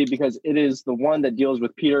 easily because it is the one that deals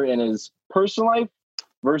with Peter in his personal life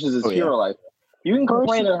versus his hero life. You can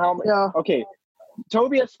complain on how Yeah. okay,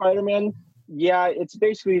 Toby as Spider-Man, yeah, it's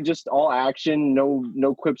basically just all action,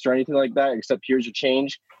 no quips or anything like that, except here's your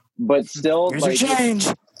change. But still, Here's like, your change.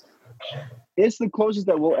 it's the closest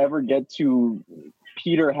that we'll ever get to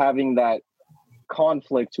Peter having that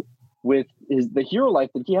conflict with the hero life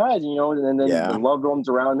that he has, you know, and then the loved ones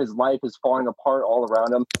around him, his life is falling apart all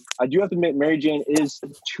around him. I do have to admit, Mary Jane is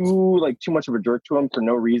too much of a jerk to him for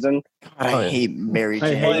no reason. I hate Mary Jane.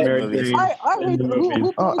 I hate Mary movies. Jane. I hate in the who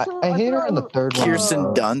movies. plays her? I hate her in the third one. Kirsten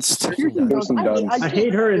Dunst. Kirsten Dunst. I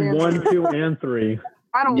hate her in 1, 2, and 3.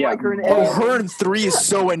 I don't Yeah. like her in Oh, any. her in 3 is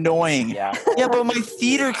so annoying. Yeah. Yeah, but my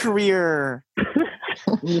theater career.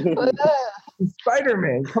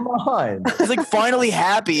 Spider-Man, come on. He's like finally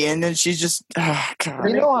happy, and then she's just, oh, God.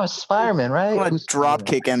 You know I'm Spider-Man, right? I want to drop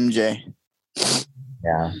kick MJ.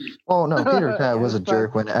 Yeah. Oh no, Peter Pat was a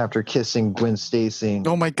jerk when after kissing Gwen Stacy.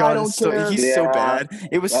 Oh my God, he's so bad.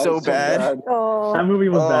 It was so bad. Oh. That movie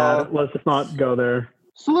was bad. Let's just not go there.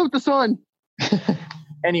 Salute the sun.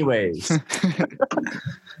 Anyways,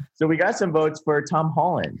 so we got some votes for Tom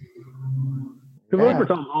Holland. To vote for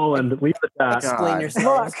Tom Holland, leave it at that. Explain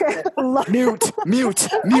yourself. Mute.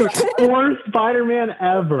 Worst Spider-Man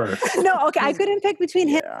ever. No, okay, I couldn't pick between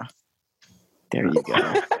him. Yeah. There you go.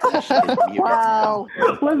 Wow.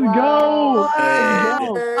 Let's go.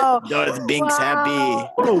 Oh. Does Binks happy?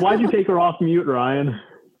 Oh, why'd you take her off mute, Ryan?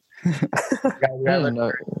 All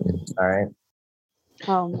right.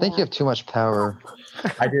 Oh, I think you have too much power.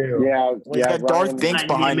 I do. Yeah. He's got Darth Binks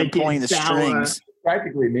behind him making pulling the sour. strings.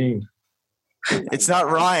 Practically me. It's not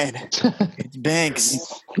Ryan. It's Binks.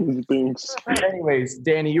 Binks. Anyways,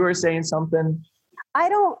 Danny, you were saying something? I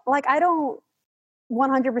don't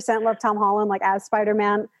 100% love Tom Holland like as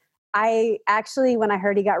Spider-Man. I actually, when I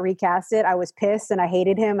heard he got recasted, I was pissed and I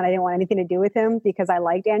hated him and I didn't want anything to do with him because I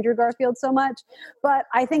liked Andrew Garfield so much. But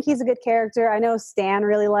I think he's a good character. I know Stan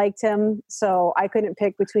really liked him, so I couldn't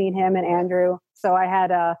pick between him and Andrew. So I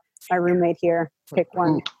had my roommate here pick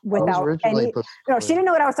one without any. No, she didn't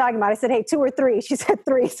know what I was talking about. I said, "Hey, 2 or 3." She said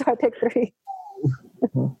 3, so I picked 3.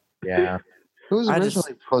 Yeah. Who was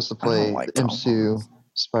originally supposed to play like the MCU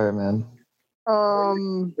Spider-Man?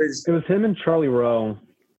 It was him and Charlie Rowe.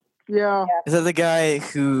 Yeah. Is that the guy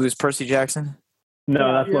who's Percy Jackson?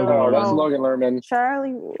 No, that's Logan Oh, Lerman. that's Logan Lerman.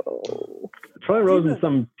 Charlie. Charlie Rowe's in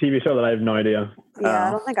some TV show that I have no idea. Yeah,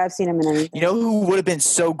 I don't think I've seen him in anything. You know who would have been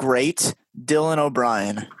so great? Dylan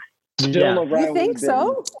O'Brien. Dylan O'Brien. You think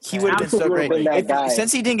so? He would have been so great. Absolutely. That guy.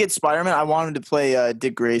 Since he didn't get Spider-Man, I want him to play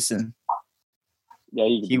Dick Grayson. Yeah,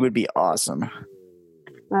 he would be awesome.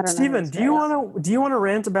 I don't Steven, do you want to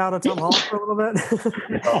rant about Tom Holland for a little bit?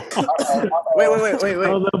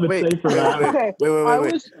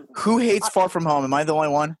 Wait. Who hates Far From Home? Am I the only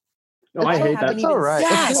one? Oh, I hate that. It's all right.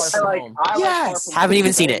 Yes. Yes. Haven't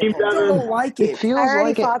even seen it. I don't like It it. feels I already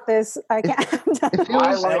like it. thought this. I can't. It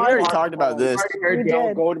feels I already talked about this. You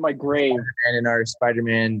did. Go to my grave. And in our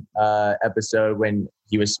Spider-Man episode when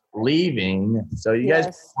he was leaving. So you guys,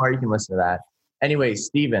 or you can listen to that. Anyway,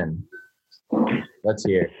 Steven, let's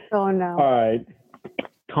hear it. Oh no. All right.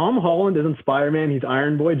 Tom Holland isn't Spider-Man. He's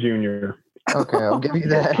Iron Boy Jr. Okay, I'll give you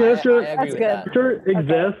that. Character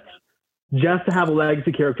exists just to have a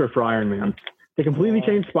legacy character for Iron Man. They completely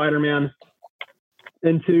changed Spider-Man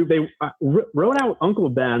into, they wrote out Uncle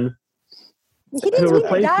Ben. He didn't need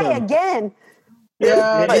to die again.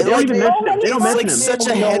 Yeah, they don't even mention him. They don't mention him. It's like such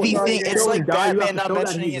a heavy thing. It's like Die, you Batman have to not show that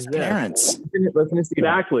mentioning he his exists. parents.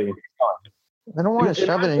 Exactly. I don't want to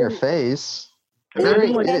shove it in your face. I He already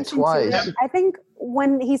did did it mention twice. too. I think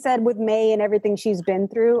when he said with May and everything she's been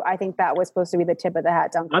through, I think that was supposed to be the tip of the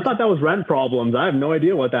hat. I thought that was rent problems. I have no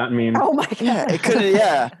idea what that means. Oh my god! Yeah, it could.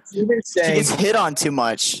 Yeah, she gets hit on too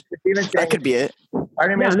much. That could be it. Yeah,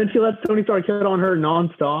 and then she lets Tony Stark hit on her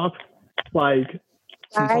nonstop. Like,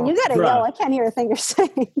 Ryan, you gotta yell. I can't hear a thing you're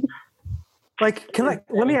saying. Like,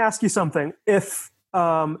 let me ask you something.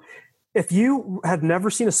 If you had never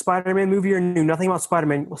seen a Spider-Man movie or knew nothing about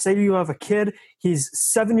Spider-Man, let's say you have a kid, he's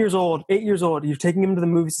 7 years old, 8 years old, you're taking him to the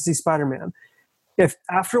movies to see Spider-Man. If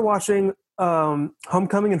after watching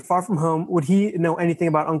Homecoming and Far From Home, would he know anything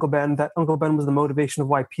about Uncle Ben, that Uncle Ben was the motivation of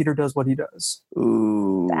why Peter does what he does?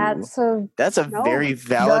 Ooh, That's a very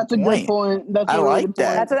valid That's a good point. That's I a really like good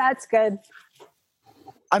that. That's good.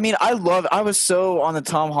 I mean, I was so on the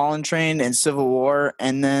Tom Holland train in Civil War,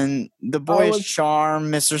 and then the boyish charm,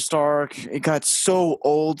 Mr. Stark, it got so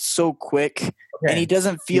old so quick, and he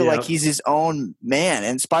doesn't feel like he's his own man.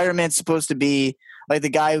 And Spider-Man's supposed to be like the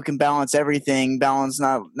guy who can balance everything, balance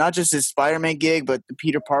not just his Spider-Man gig, but the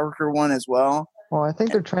Peter Parker one as well. Well, I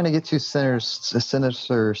think they're trying to get to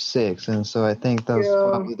Sinister Six, and so I think that's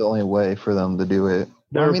probably the only way for them to do it.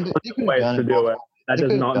 there are they plenty could've of ways done to do it. That They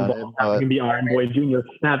does could've not done involve it, having to be Iron Boy Jr.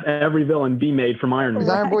 Have every villain be made from Iron Man.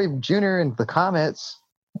 Because Iron Boy Jr. in the comics.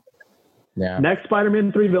 Yeah. Next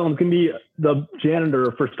Spider-Man 3 villain can be the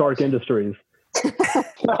janitor for Stark Industries. Oh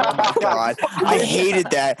my god, I hated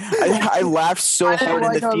that. I laughed so hard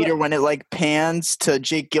in the theater when it like pans to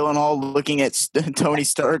Jake Gyllenhaal looking at Tony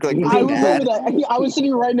Stark like I looking was, mad. I was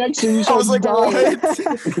sitting right next to you. So I was like, what?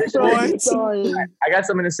 I got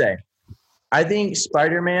something to say. I think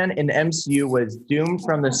Spider-Man in the MCU was doomed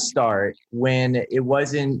from the start when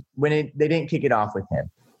they didn't kick it off with him.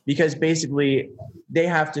 Because basically they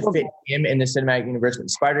have to fit him in the cinematic universe. But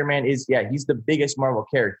Spider-Man he's the biggest Marvel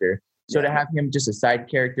character. So to have him just a side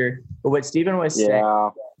character, but what Steven was saying,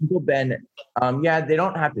 Uncle Ben, they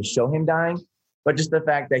don't have to show him dying, but just the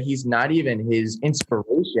fact that he's not even his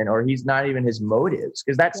inspiration or he's not even his motives,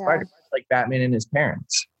 because that's Spider-Man's like Batman and his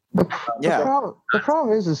parents. The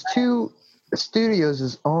problem is 2 studios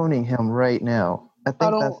is owning him right now. I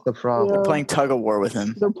think that's the problem. They're playing tug of war with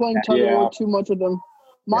him. They're playing tug of war too much with him.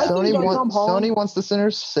 Sony wants the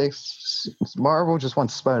Sinister Six. Marvel just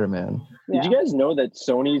wants Spider-Man. Did you guys know that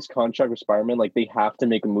Sony's contract with Spider-Man, like they have to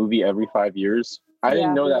make a movie every 5 years? I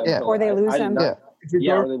didn't know that. Or they lose him. Or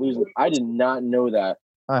they lose him. I did not know that.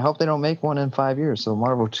 I hope they don't make one in 5 years, so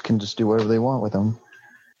Marvel can just do whatever they want with them.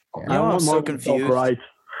 I'm so confused. Right.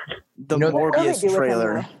 The Morbius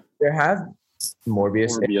trailer. There have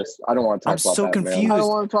Morbius. I don't want to talk I'm about so that, confused. man. I don't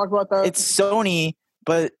want to talk about that. It's Sony,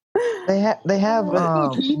 but they have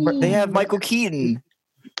Michael Keaton.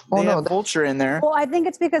 They have Vulture in there. Well, I think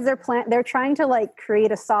it's because they're trying to like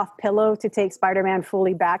create a soft pillow to take Spider-Man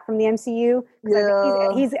fully back from the MCU. I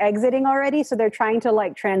think he's exiting already, so they're trying to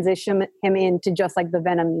like transition him into just like the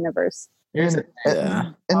Venom universe. And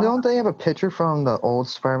don't they have a picture from the old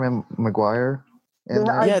Spider-Man Maguire?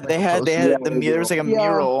 They had there was like a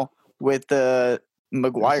mural with the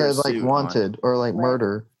Maguire it said, like suit wanted or like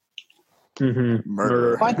murder.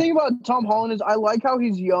 Murder. My thing about Tom Holland is I like how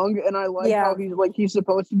he's young and I like how he's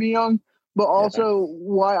supposed to be young, but also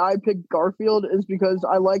why I picked Garfield is because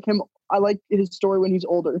I like him. I like his story when he's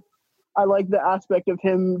older. I like the aspect of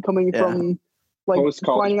him coming from like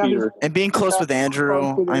finding out and being close with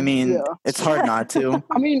Andrew. I mean, it's hard not to.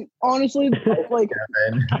 I mean, honestly, like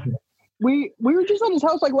we were just at his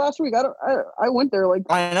house like last week. I went there like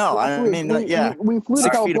I know. I mean, we flew to 6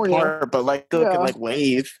 feet California, apart, but like look and like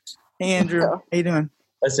wave. Hey Andrew, how you doing?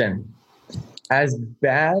 Listen, as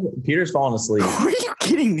bad, Peter's falling asleep. Where are you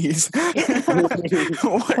getting these?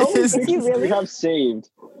 What is you really have saved?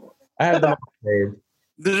 I have them all saved.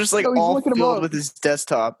 They're just like all filled with his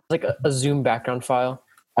desktop. Like a Zoom background file.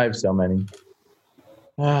 I have so many.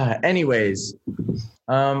 Anyways,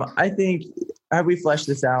 I think have we fleshed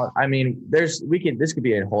this out? I mean, this could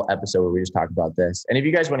be a whole episode where we just talk about this. And if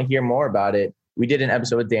you guys want to hear more about it, we did an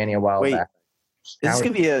episode with Danny a while back. Is this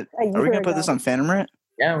gonna be are we gonna put this on Phantom Rant?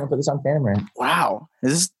 Yeah, I'm gonna put this on Phantom Rant. Wow,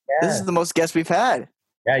 this is the most guests we've had.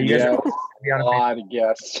 Yeah, you guys are be on a lot of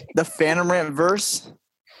guests. The Phantom Rant verse.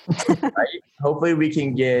 Right? Hopefully, we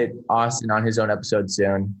can get Austin on his own episode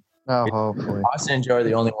soon. Oh, hopefully. Austin and Joe are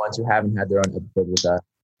the only ones who haven't had their own episode with us.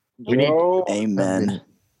 Amen.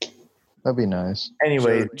 That'd be nice.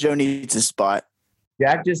 Anyway, Joe needs a spot.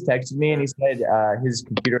 Jack just texted me and he said his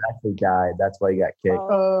computer actually died. That's why he got kicked.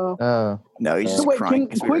 No, he's just crying.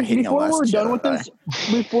 Before we're done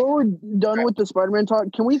with the Spider-Man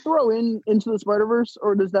talk, can we throw into the Spider-Verse,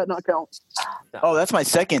 or does that not count? Oh, that's my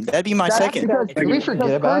second. That'd be my second. Did we forget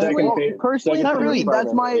about it? Personally, Not really.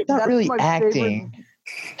 that's my acting.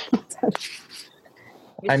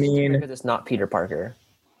 I mean, because it's not Peter Parker.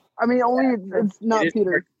 I mean, only it's not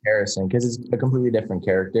Peter. Harrison, because it's a completely different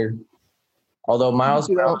character. Although Miles,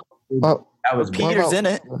 that was Peter's in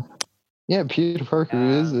it. Yeah, Peter Parker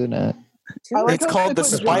is in it. It's called the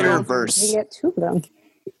Spider-Verse. We get 2 of them.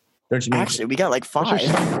 Don't you mean? Actually, we got like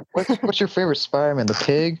 5. What's your favorite Spider-Man? The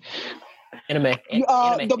pig? Anime.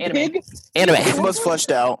 The pig? Anime. It's the most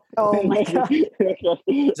fleshed out. Oh my god.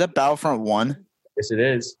 Is that Battlefront 1? Yes, it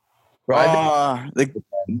is. Bro,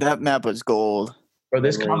 that map was gold. Bro,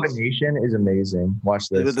 this combination is amazing. Watch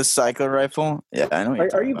this. With the cycler rifle? Yeah, I know.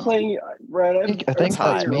 Are you playing, Brad? I think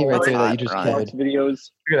that's me right there that you just played.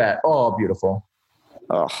 Videos. Look at that. Oh, beautiful.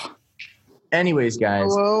 Oh. Anyways, guys.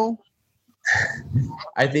 Hello.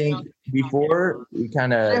 I think before we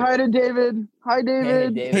kind of... Say hi to David. Hi,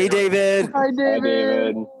 David. Hey, David. Hi,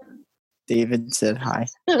 David. David said hi.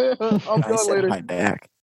 I'll I said hi back.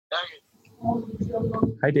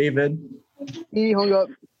 Hi, David. He hung up.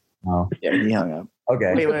 Oh. Yeah, he hung up.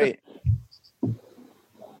 Okay. Wait.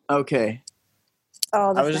 Okay.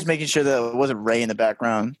 Oh, I was just making sure that it wasn't Ray in the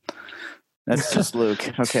background. That's just Luke.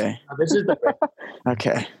 Okay. This is the...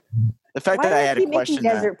 Okay. The fact Why that I had a making question.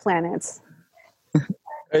 desert planets?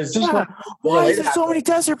 Why is there so many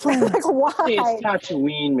desert planets? Like, why? It's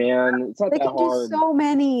Tatooine, man. It's not They that can do hard. so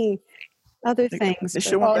many other things. They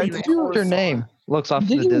but- Your name looks off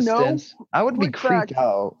in the distance. I would be creeped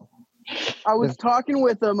out. I was talking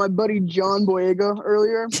with my buddy John Boyega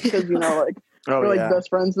earlier because we're best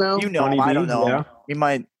friends now. You know him, I don't know. Yeah. We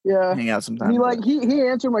might hang out sometime. He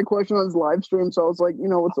answered my question on his live stream, so I was like,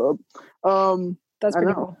 what's up? That's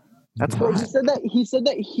pretty cool. That's but he said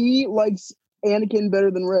that he likes Anakin better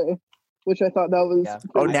than Rey, which I thought that was. Yeah.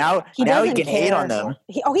 Oh, now he can hate on them.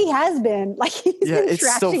 He has been. Like he's been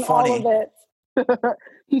it's so trashing funny. all of it.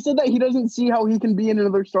 he said that he doesn't see how he can be in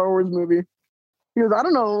another Star Wars movie. He goes, I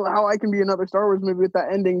don't know how I can be another Star Wars movie with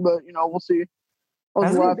that ending, but we'll see.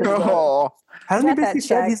 Hasn't he basically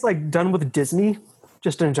said he's like done with Disney,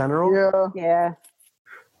 just in general? Yeah.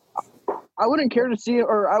 I wouldn't care to see it,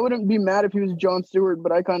 or I wouldn't be mad if he was Jon Stewart,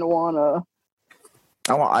 but I kind of want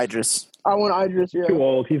I want Idris. Yeah. Too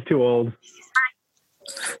old. He's too old.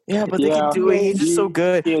 Yeah, but they can do it. He's just so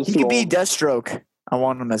good. He could be Deathstroke. I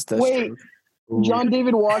want him as Deathstroke. Wait, John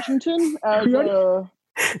David Washington as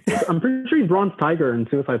I'm pretty sure he's Bronze Tiger in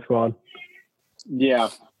Suicide Squad. Yeah.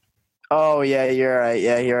 Oh, yeah, you're right.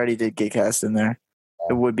 Yeah, he already did get cast in there.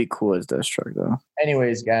 It would be cool as Deathstroke, though.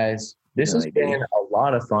 Anyways, guys, this has been a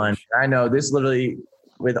lot of fun. I know this literally,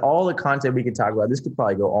 with all the content we could talk about, this could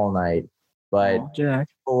probably go all night. But Jack,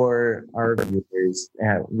 for our viewers,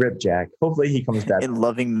 rip Jack. Hopefully he comes back. In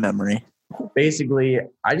loving memory. Basically,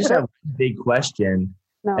 I just have one big question.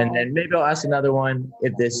 And then maybe I'll ask another one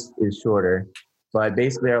if this is shorter. But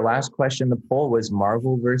basically, our last question, the poll was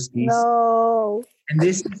Marvel versus DC. No. And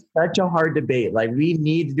this is such a hard debate. Like, we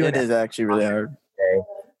need to do it. It is actually really hard. Okay.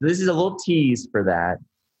 So this is a little tease for that.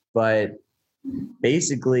 But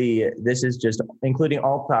basically, this is just including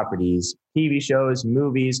all properties, TV shows,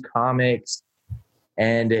 movies, comics,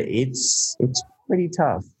 and it's pretty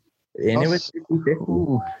tough. And it was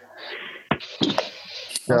 50-50.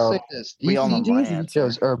 I'll say this. We all know my DC answer.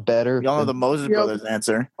 shows are better. We all know the Moses Brothers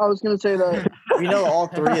answer. I was going to say that. We know all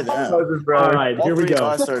three of them. All right, here we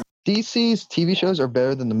go. DC's TV shows are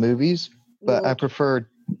better than the movies, but I prefer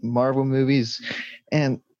Marvel movies,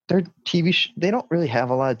 and their they don't really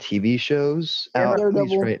have a lot of TV shows out at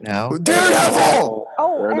least right now. Daredevil!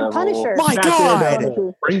 Oh, and Punisher. My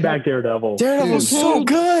God! Bring back Daredevil. Daredevil's so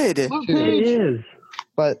good. It is.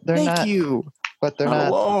 But they're not. Thank you. But they're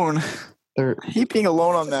not not alone. They're he being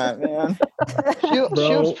alone on that, man.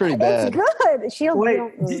 Shield's pretty bad. It's good. Shield. Wait,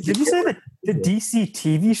 did you say that the DC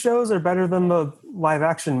TV shows are better than the live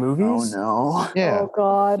action movies? Oh no. Yeah. Oh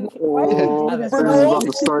God. About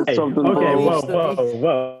to start something. Okay,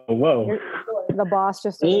 whoa. The boss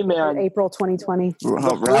just Hey, man. April 2020.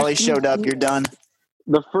 Raleigh showed up. You're done.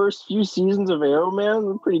 The first few seasons of Arrow, man,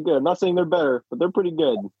 they're pretty good. I'm not saying they're better, but they're pretty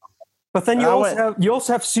good. But then you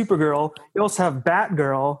also have Supergirl. You also have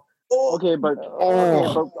Batgirl. Okay, but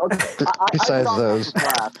Besides those,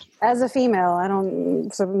 As a female, I don't.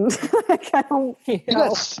 I don't. you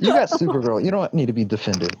got Supergirl. You don't need to be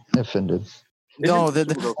offended. No,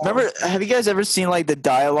 remember? Have you guys ever seen like the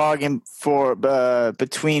dialogue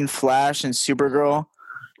between Flash and Supergirl?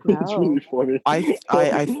 No. It's really funny.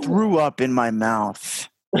 I threw up in my mouth.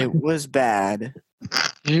 It was bad.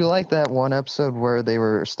 Did you like that one episode where they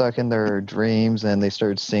were stuck in their dreams and they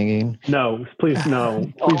started singing? No, please no.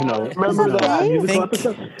 Remember that? Musical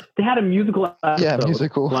episode? They had a musical episode. Yeah,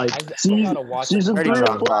 musical. Like Season 3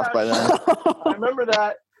 dropped off by then. I remember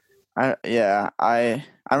that. I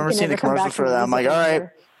remember seeing the commercials for that. I'm like, all right,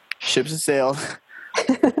 ships have sailed.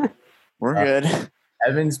 We're good.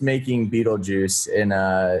 Evan's making Beetlejuice in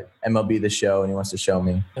MLB The Show, and he wants to show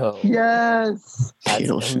me. Oh, Yes.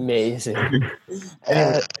 that's amazing.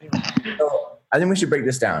 Anyway, so I think we should break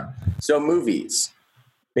this down. So movies.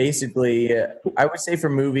 Basically, I would say for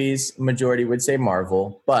movies, majority would say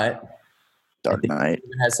Marvel, but Dark Knight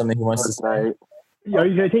has something he wants to say. Are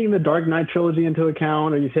you taking the Dark Knight trilogy into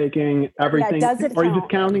account? Are you taking everything? does it or are you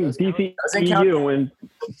count? just counting DC, Doesn't count. EU, and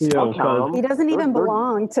I'll count 'em. He doesn't even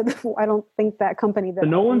belong to the. I don't think that company. That the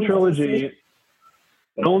Nolan owns trilogy? DC.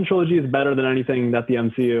 Nolan trilogy is better than anything that the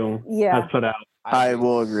MCU Yeah. has put out. I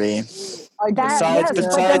will agree. Besides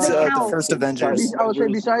the first Avengers. I would say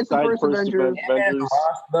besides the first Avengers.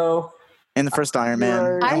 Though, And the first Iron Man.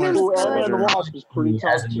 Right. Iron Man's Ant-Man good. and the Wasp is pretty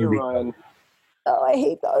tough too, Ryan. Oh, I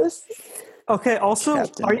hate those. Okay. Also,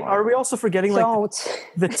 are we also forgetting like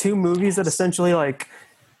the two movies that essentially like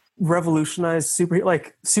revolutionized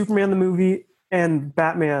Superman the movie and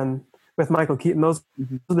Batman with Michael Keaton? Those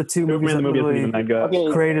are the two movies that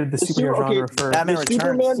really created the superhero genre for Batman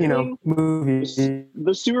Returns. movies.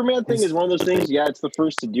 The Superman thing is one of those things. Yeah, it's the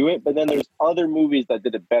first to do it, but then there's other movies that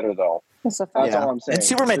did it better, though. That's all I'm saying. And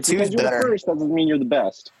Superman Just 2 is because you're better. the first doesn't mean you're the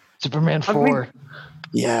best. Superman 4.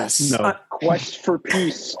 Yes. No. Quest for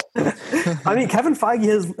peace. I mean, Kevin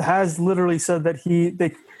Feige has literally said that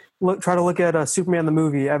they try to look at Superman the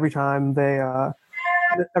movie every time they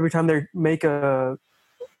make a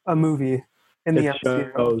movie in the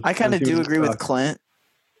MCU. I kind of do agree with Clint,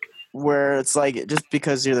 where it's like just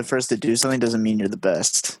because you're the first to do something doesn't mean you're the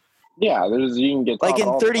best. Yeah, you can get like top in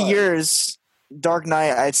all the 30 time. years, Dark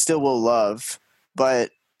Knight I still will love,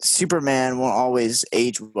 but Superman won't always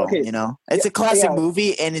age well. Okay. You know, it's a classic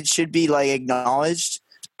movie and it should be like acknowledged.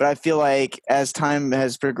 But I feel like as time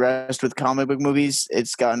has progressed with comic book movies,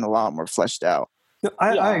 it's gotten a lot more fleshed out. No,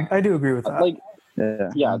 I do agree with that. Like,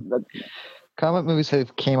 yeah. Comic movies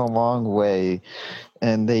have came a long way,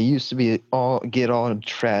 and they used to be all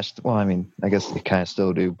trashed. Well, I mean, I guess they kind of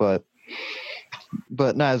still do, but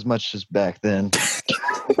not as much as back then.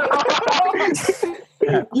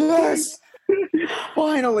 Yes,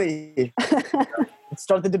 finally. Let's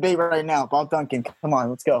start the debate right now. Bob Duncan, come on,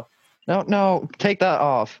 let's go. No, take that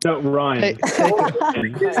off. No, Ryan.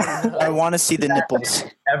 I want to see the nipples.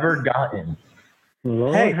 Ever gotten?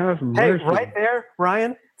 Hey, right there,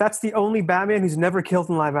 Ryan. That's the only Batman who's never killed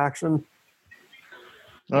in live action.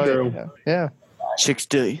 Oh, yeah. Chicks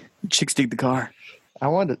dig the car. I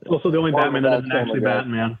wanted. Also, the only Batman that isn't actually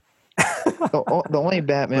Batman. The only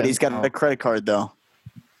Batman. But he's got a credit card though.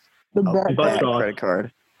 Butt shots. Credit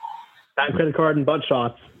card. That credit card and butt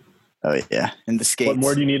shots. Oh yeah, and the skates. What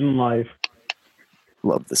more do you need in life?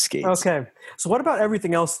 Love the skates. Okay, so what about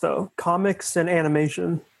everything else though? Comics and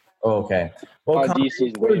animation. Okay. Well,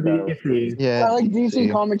 DC's way better. Yeah, I like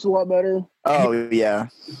DC Comics a lot better. Oh yeah.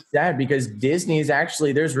 Sad because Disney is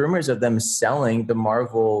actually, there's rumors of them selling the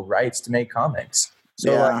Marvel rights to make comics.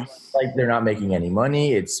 So like they're not making any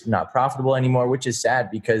money. It's not profitable anymore, which is sad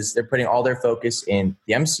because they're putting all their focus in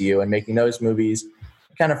the MCU and making those movies.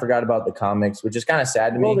 I kind of forgot about the comics, which is kind of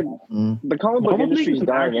sad to me. The comic book industry is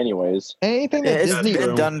dying anyways. Anything that It's Disney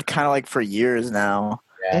been done kind of like for years now.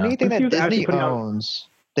 Anything that Disney owns,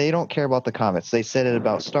 they don't care about the comics. They said it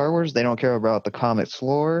about Star Wars. They don't care about the comics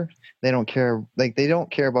lore. They don't care. They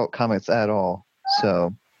don't care about comics at all. So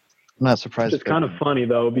I'm not surprised. It's kind of funny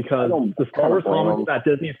though because the Star Wars comics that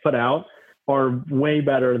Disney's put out are way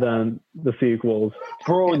better than the sequels.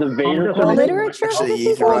 Bro, the Vader The literature of the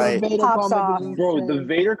sequels pops off. Bro, the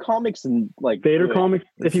Vader comics and like Vader comics.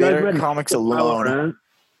 If you guys Vader read comics Kylo alone.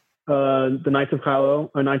 Ren, the Knights of Kylo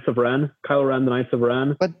or Knights of Ren, Kylo Ren, the Knights of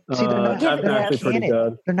Ren. But see, they're not, that's they're actually not pretty canon.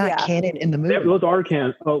 good. They're not canon in the movie. Those are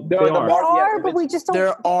canon. Oh, they There are. But we just don't.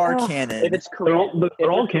 There are canon. If it's They're all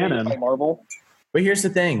created canon. by Marvel. But here's the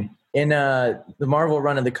thing. In the Marvel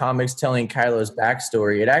run of the comics telling Kylo's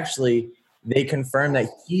backstory, it actually, they confirmed that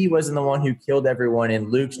he wasn't the one who killed everyone in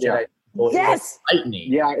Luke's Jedi. Yes!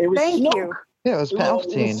 Lightning. Yeah, it was Thank Snoke. you. Yeah, it was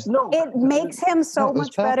Palpatine. It makes him so it was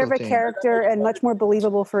much better of a Palpatine. character and much more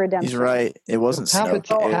believable for redemption. He's right. It wasn't Snoke.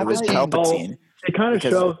 It was Palpatine. It kind of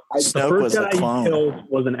Because shows the Snoke first was a guy he clone. killed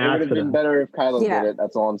was an It would have been accident. better if Kylo Yeah. did it.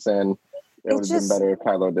 That's all I'm saying. It would have been just- better if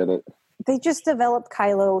Kylo did it. They just developed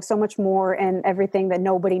Kylo so much more and everything that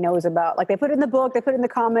nobody knows about. Like they put it in the book, they put it in the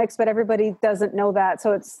comics, but everybody doesn't know that.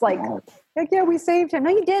 So it's like yeah, we saved him.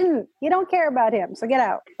 No, you didn't. You don't care about him. So get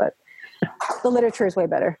out. But the literature is way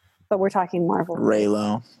better. But we're talking Marvel.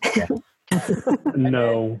 Raylo.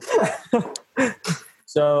 No.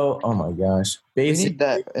 So, oh my gosh. We Basically, need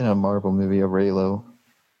that in a Marvel movie, a Raylo.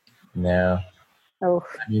 no. Oh.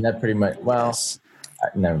 I mean, that pretty much, well,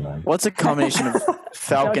 never mind. What's a combination of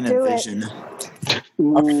Falcon Don't and do it. Vision?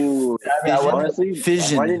 Ooh, honestly,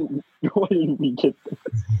 Vision. Why didn't we get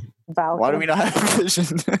Valkyrie. Why do we not have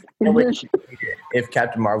Vision? If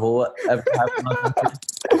Captain Marvel will ever have one,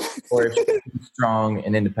 or if she's strong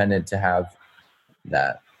and independent to have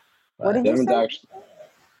that. What did you Devin's say?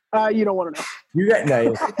 actually, You don't want to know. You got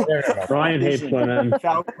no. Ryan hates women.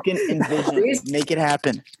 Falcon and Vision. Make it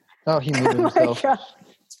happen. Oh, he muted himself.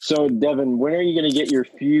 So, Devin, when are you going to get your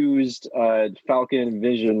fused Falcon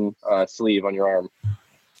Vision sleeve on your arm?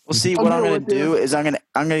 Well, see, what I'm gonna do is I'm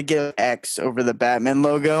gonna get an X over the Batman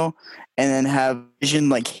logo, and then have Vision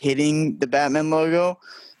like hitting the Batman logo,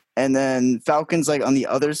 and then Falcon's like on the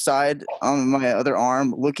other side on my other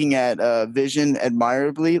arm, looking at Vision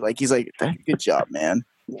admirably, like he's like, "Good job, man."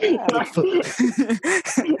 It's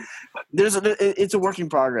a work in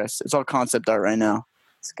progress. It's all concept art right now.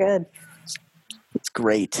 It's good. It's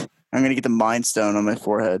great. I'm gonna get the Mind Stone on my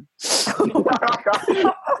forehead.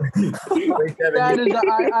 That is,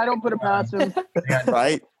 I don't put it past him.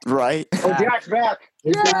 Right. Oh, Jack's back.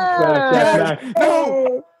 Jack.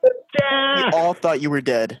 No. We all thought you were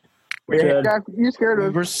dead. Jack, you scared We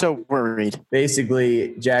us. were so worried.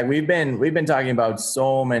 Basically, Jack, we've been talking about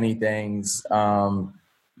so many things.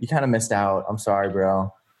 You kind of missed out. I'm sorry,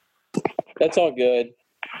 bro. That's all good.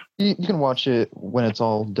 You can watch it when it's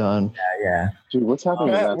all done. Yeah. Dude, what's happening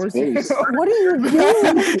in that space? What are you doing?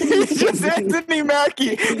 It's just Anthony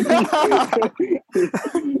Mackie.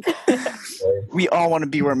 We all want to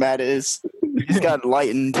be where Matt is. He's got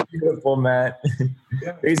enlightened. Beautiful, Matt.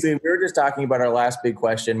 Basically, we were just talking about our last big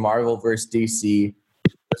question, Marvel versus DC.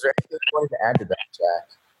 Was there anything you wanted to add to that, Jack?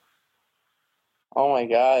 Oh my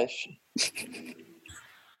gosh.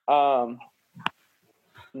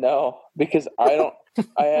 No, because I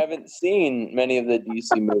haven't seen many of the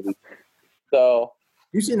DC movies. So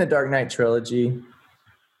you've seen the Dark Knight trilogy.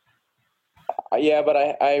 Yeah, but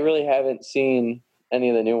I really haven't seen any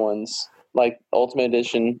of the new ones, like Ultimate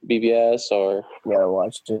Edition, BVS, or I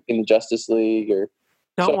watched it in the Justice League, or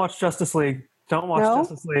Don't watch Justice League. Don't watch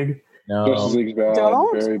Justice League. No, Justice League's bad.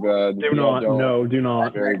 Don't? Very bad. Do not. No, do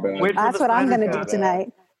not. Very bad. Wait for That's the what I'm Snyder going to do Cut.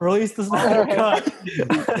 tonight. Release the Snyder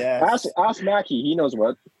Cut. Ask Mackie. He knows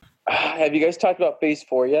what. Have you guys talked about Phase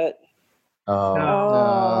 4 yet?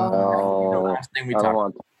 Oh. Last thing we I don't talked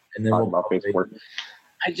want and then talk we'll about Phase 4.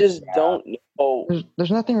 I just don't know.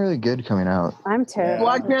 There's nothing really good coming out. I'm terrible.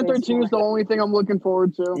 Black Panther 2 is the only thing I'm looking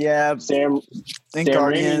forward to. Yeah, Sam. think Sam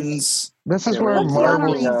Guardians. This is Sam where Raimi's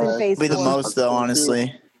Marvel. Keanu Reeves in Phase Be the 4. most though,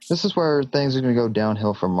 honestly. This is where things are going to go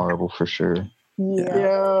downhill for Marvel for sure.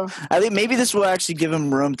 Yeah. I think maybe this will actually give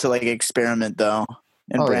them room to like experiment though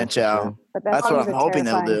and Oh, yeah, branch for out. sure. But That's what always I'm a hoping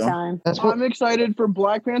they'll terrifying do. time. That's what. I'm excited for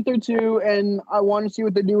Black Panther 2, and I want to see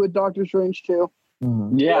what they do with Doctor Strange 2.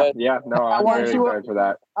 Mhm. Yeah. No, I'm wanna very see what- excited for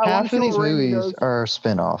that. I want Half to see of these what Raimi movies does. are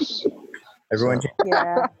spin-offs. Everyone.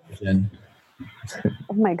 Yeah.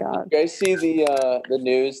 Oh my God. You guys see the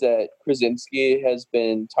news that Krasinski has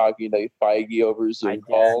been talking to Feige over Zoom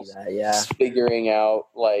calls, Yeah. figuring out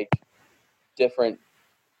like different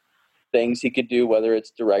things he could do, whether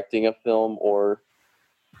it's directing a film or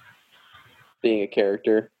being a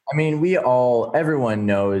character. I mean, everyone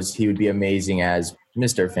knows he would be amazing as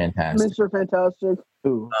Mr. Fantastic. Mr. Fantastic.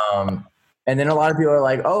 And then a lot of people are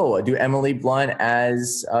like, "Oh, do Emily Blunt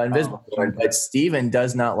as Invisible Woman?" But Steven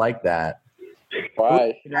does not like that.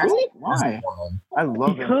 Why? Why? I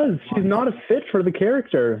love Because she's not a fit for the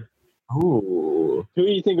character. Ooh. Who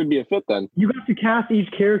do you think would be a fit then? You have to cast each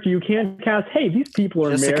character. You can't cast, hey, these people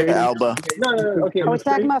are Jessica married. Alba. No. Okay. Are we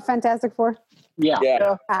talking about Fantastic Four?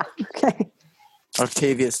 Yeah. Ah, okay.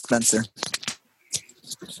 Octavia Spencer.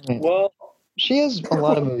 Well, She has a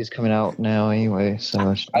lot of movies coming out now anyway,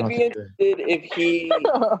 so she I'd be interested if he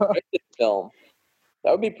directed the film.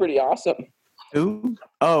 That would be pretty awesome. Who?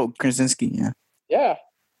 Oh, Krasinski. Yeah. Yeah.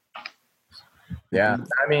 Yeah,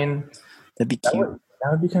 I mean, that'd be cute.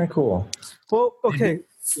 That would be kind of cool. Well, okay.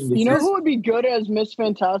 You know who would be good as Miss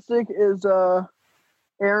Fantastic is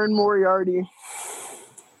Erin Moriarty.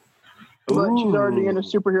 But she's already in a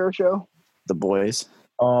superhero show. The Boys.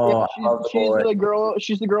 Oh, Yeah, she's the girl.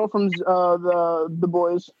 She's the girl from the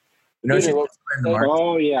Boys. No, she's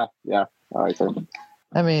Oh yeah. All right.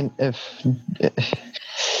 I mean,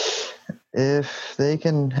 if they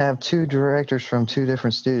can have two directors from two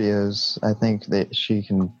different studios, I think that she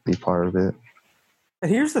can be part of it. And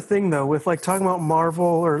here's the thing, though, with like talking about Marvel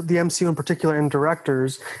or the MCU in particular and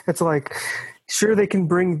directors, it's like, sure, they can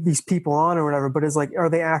bring these people on or whatever, but it's like, are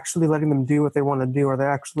they actually letting them do what they want to do? Are they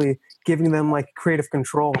actually giving them like creative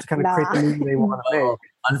control to kind of create the movie they want to make?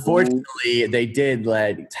 Unfortunately, they did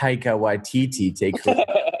let Taika Waititi take the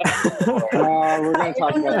We're going to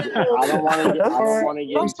talk about it. I don't want to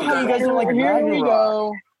get into You guys are like Here we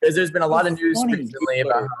go. Because there's been a lot of news recently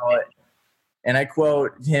about how, and I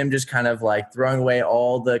quote him just kind of like throwing away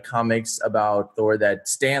all the comics about Thor that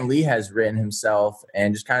Stan Lee has written himself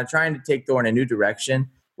and just kind of trying to take Thor in a new direction,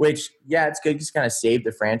 which, yeah, it's good. Just kind of save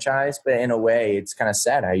the franchise. But in a way, it's kind of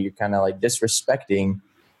sad how you're kind of like disrespecting.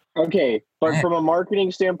 Okay, but from a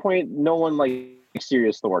marketing standpoint, no one likes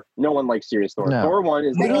serious Thor. No one likes serious Thor. No. Thor 1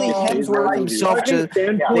 is Literally Hemsworth himself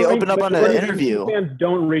they open up on an interview. Fans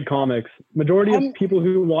don't read comics. Majority of people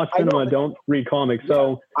who watch cinema don't read comics,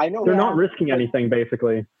 so I know they're not risking anything,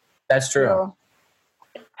 basically. That's true.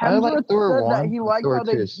 I like Hemsworth Thor said 1. that he liked Thor how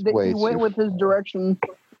 2 is he way went too- with his direction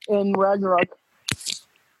in Ragnarok.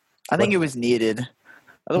 I think it was needed.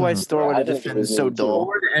 Otherwise, Thor would have just been so dull.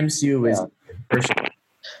 Or the MCU is.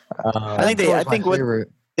 I think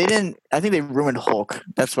they didn't. I think they ruined Hulk.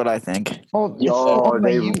 That's what I think. Oh,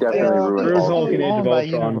 they definitely ruined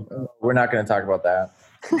Hulk. We're not going to talk about that.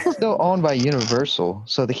 It's still owned by Universal,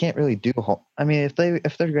 so they can't really do Hulk. I mean, if they're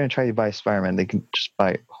going to try to buy Spider-Man, they can just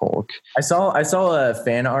buy Hulk. I saw a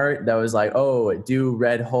fan art that was like, "Oh, do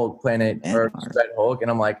Red Hulk Planet or Red Hulk,"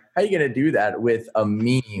 and I'm like, "How are you gonna do that with a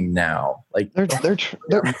meme now?" Like, they're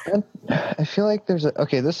I feel like there's a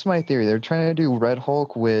okay. This is my theory. They're trying to do Red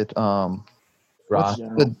Hulk with Ross.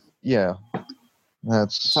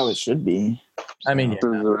 That's how it should be. I mean, it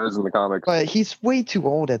is in the comics. But he's way too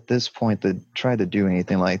old at this point to try to do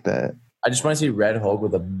anything like that. I just want to see Red Hulk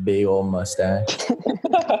with a big old mustache.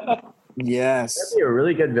 Yes, that'd be a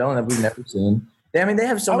really good villain that we've never seen. I mean, they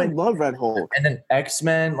have so many. Love Red Hulk. And then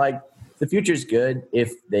X-Men, like the future's good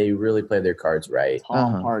if they really play their cards right.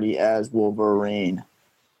 Tom Hardy as Wolverine.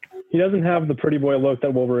 He doesn't have the pretty boy look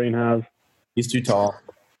that Wolverine has. He's too tall.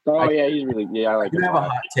 Oh yeah, he's really I like. I do have a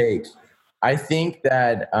hot take. I think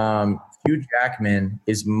that Hugh Jackman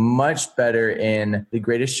is much better in The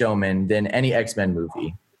Greatest Showman than any X-Men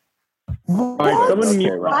movie. Someone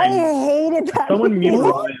mute I hated that. Someone mute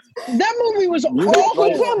Ryan. That movie was Can you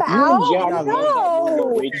kick him out?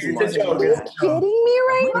 No. It's a joke. Are you kidding me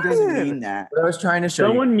right now? doesn't mean that. What I was trying to show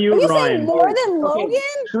Someone Are mute you Ryan. saying more than Logan?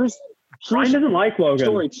 Ryan doesn't like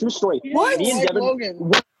Logan. True story. What? Me and Like Devin.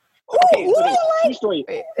 Logan. True story.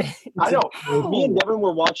 I know. Me and Devin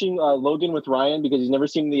were watching Logan with Ryan because he's never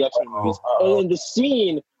seen the X-Men movies. And in the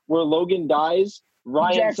scene where Logan dies,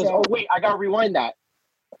 Ryan says, "Oh wait, I gotta rewind that."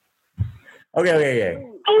 Okay.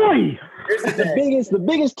 Oi! Here's the thing. The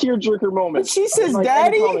biggest tearjerker moment. She says, Like,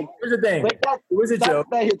 "Daddy." Here's the thing. Like, It was a joke.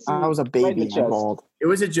 That hits me I was a right in the baby. chest. I'm bald. It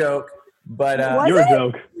was a joke, but You're a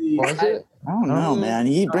joke. Was it? I don't know, man.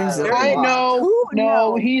 He brings it I up. know. No,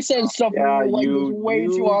 No. he said stuff Yeah, like you- this way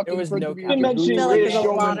you- too often. There was for it no to be You've been true. mentioning I feel like Greatest there's a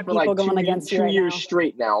lot Showman of for like people going against you two right years now.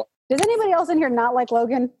 straight now. Does anybody else in here not like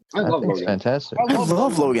Logan? I I love think it's Logan. fantastic. I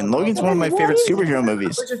love Logan. Logan's one of my favorite superhero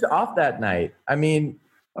movies. I was just off that night. I mean,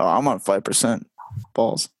 Oh, I'm on 5%.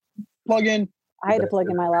 Balls. Plug in. I had to plug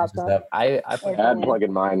in my laptop. I I'd plug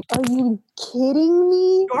in mine. Are you kidding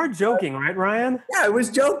me? You are joking, right, Ryan? yeah, I was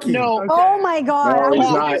joking. No. Oh my god! No, I he's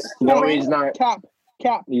was- not. No, he's not.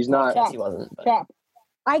 Cap. He's not. yes, he wasn't. but- Cap.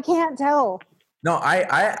 I can't tell. No,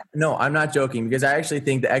 no, I'm not joking because I actually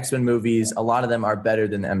think the X-Men movies, a lot of them are better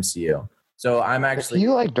than the MCU. So I'm If actually.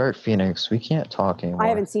 you like Dark Phoenix, we can't talk anymore. I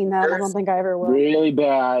haven't seen that. I don't think I ever will. Really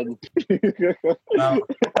bad. Well,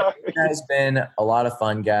 it has been a lot of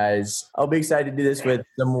fun, guys. I'll be excited to do this with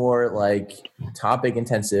some more like topic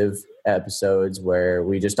intensive episodes where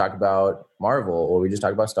we just talk about Marvel or we just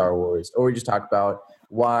talk about Star Wars or we just talk about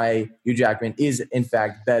why Hugh Jackman is in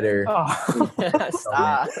fact better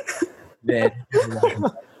Stop. than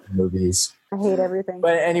movies. I hate everything.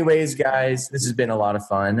 But anyways, guys, this has been a lot of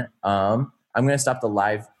fun. I'm going to stop the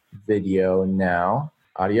live video now.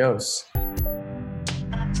 Adios.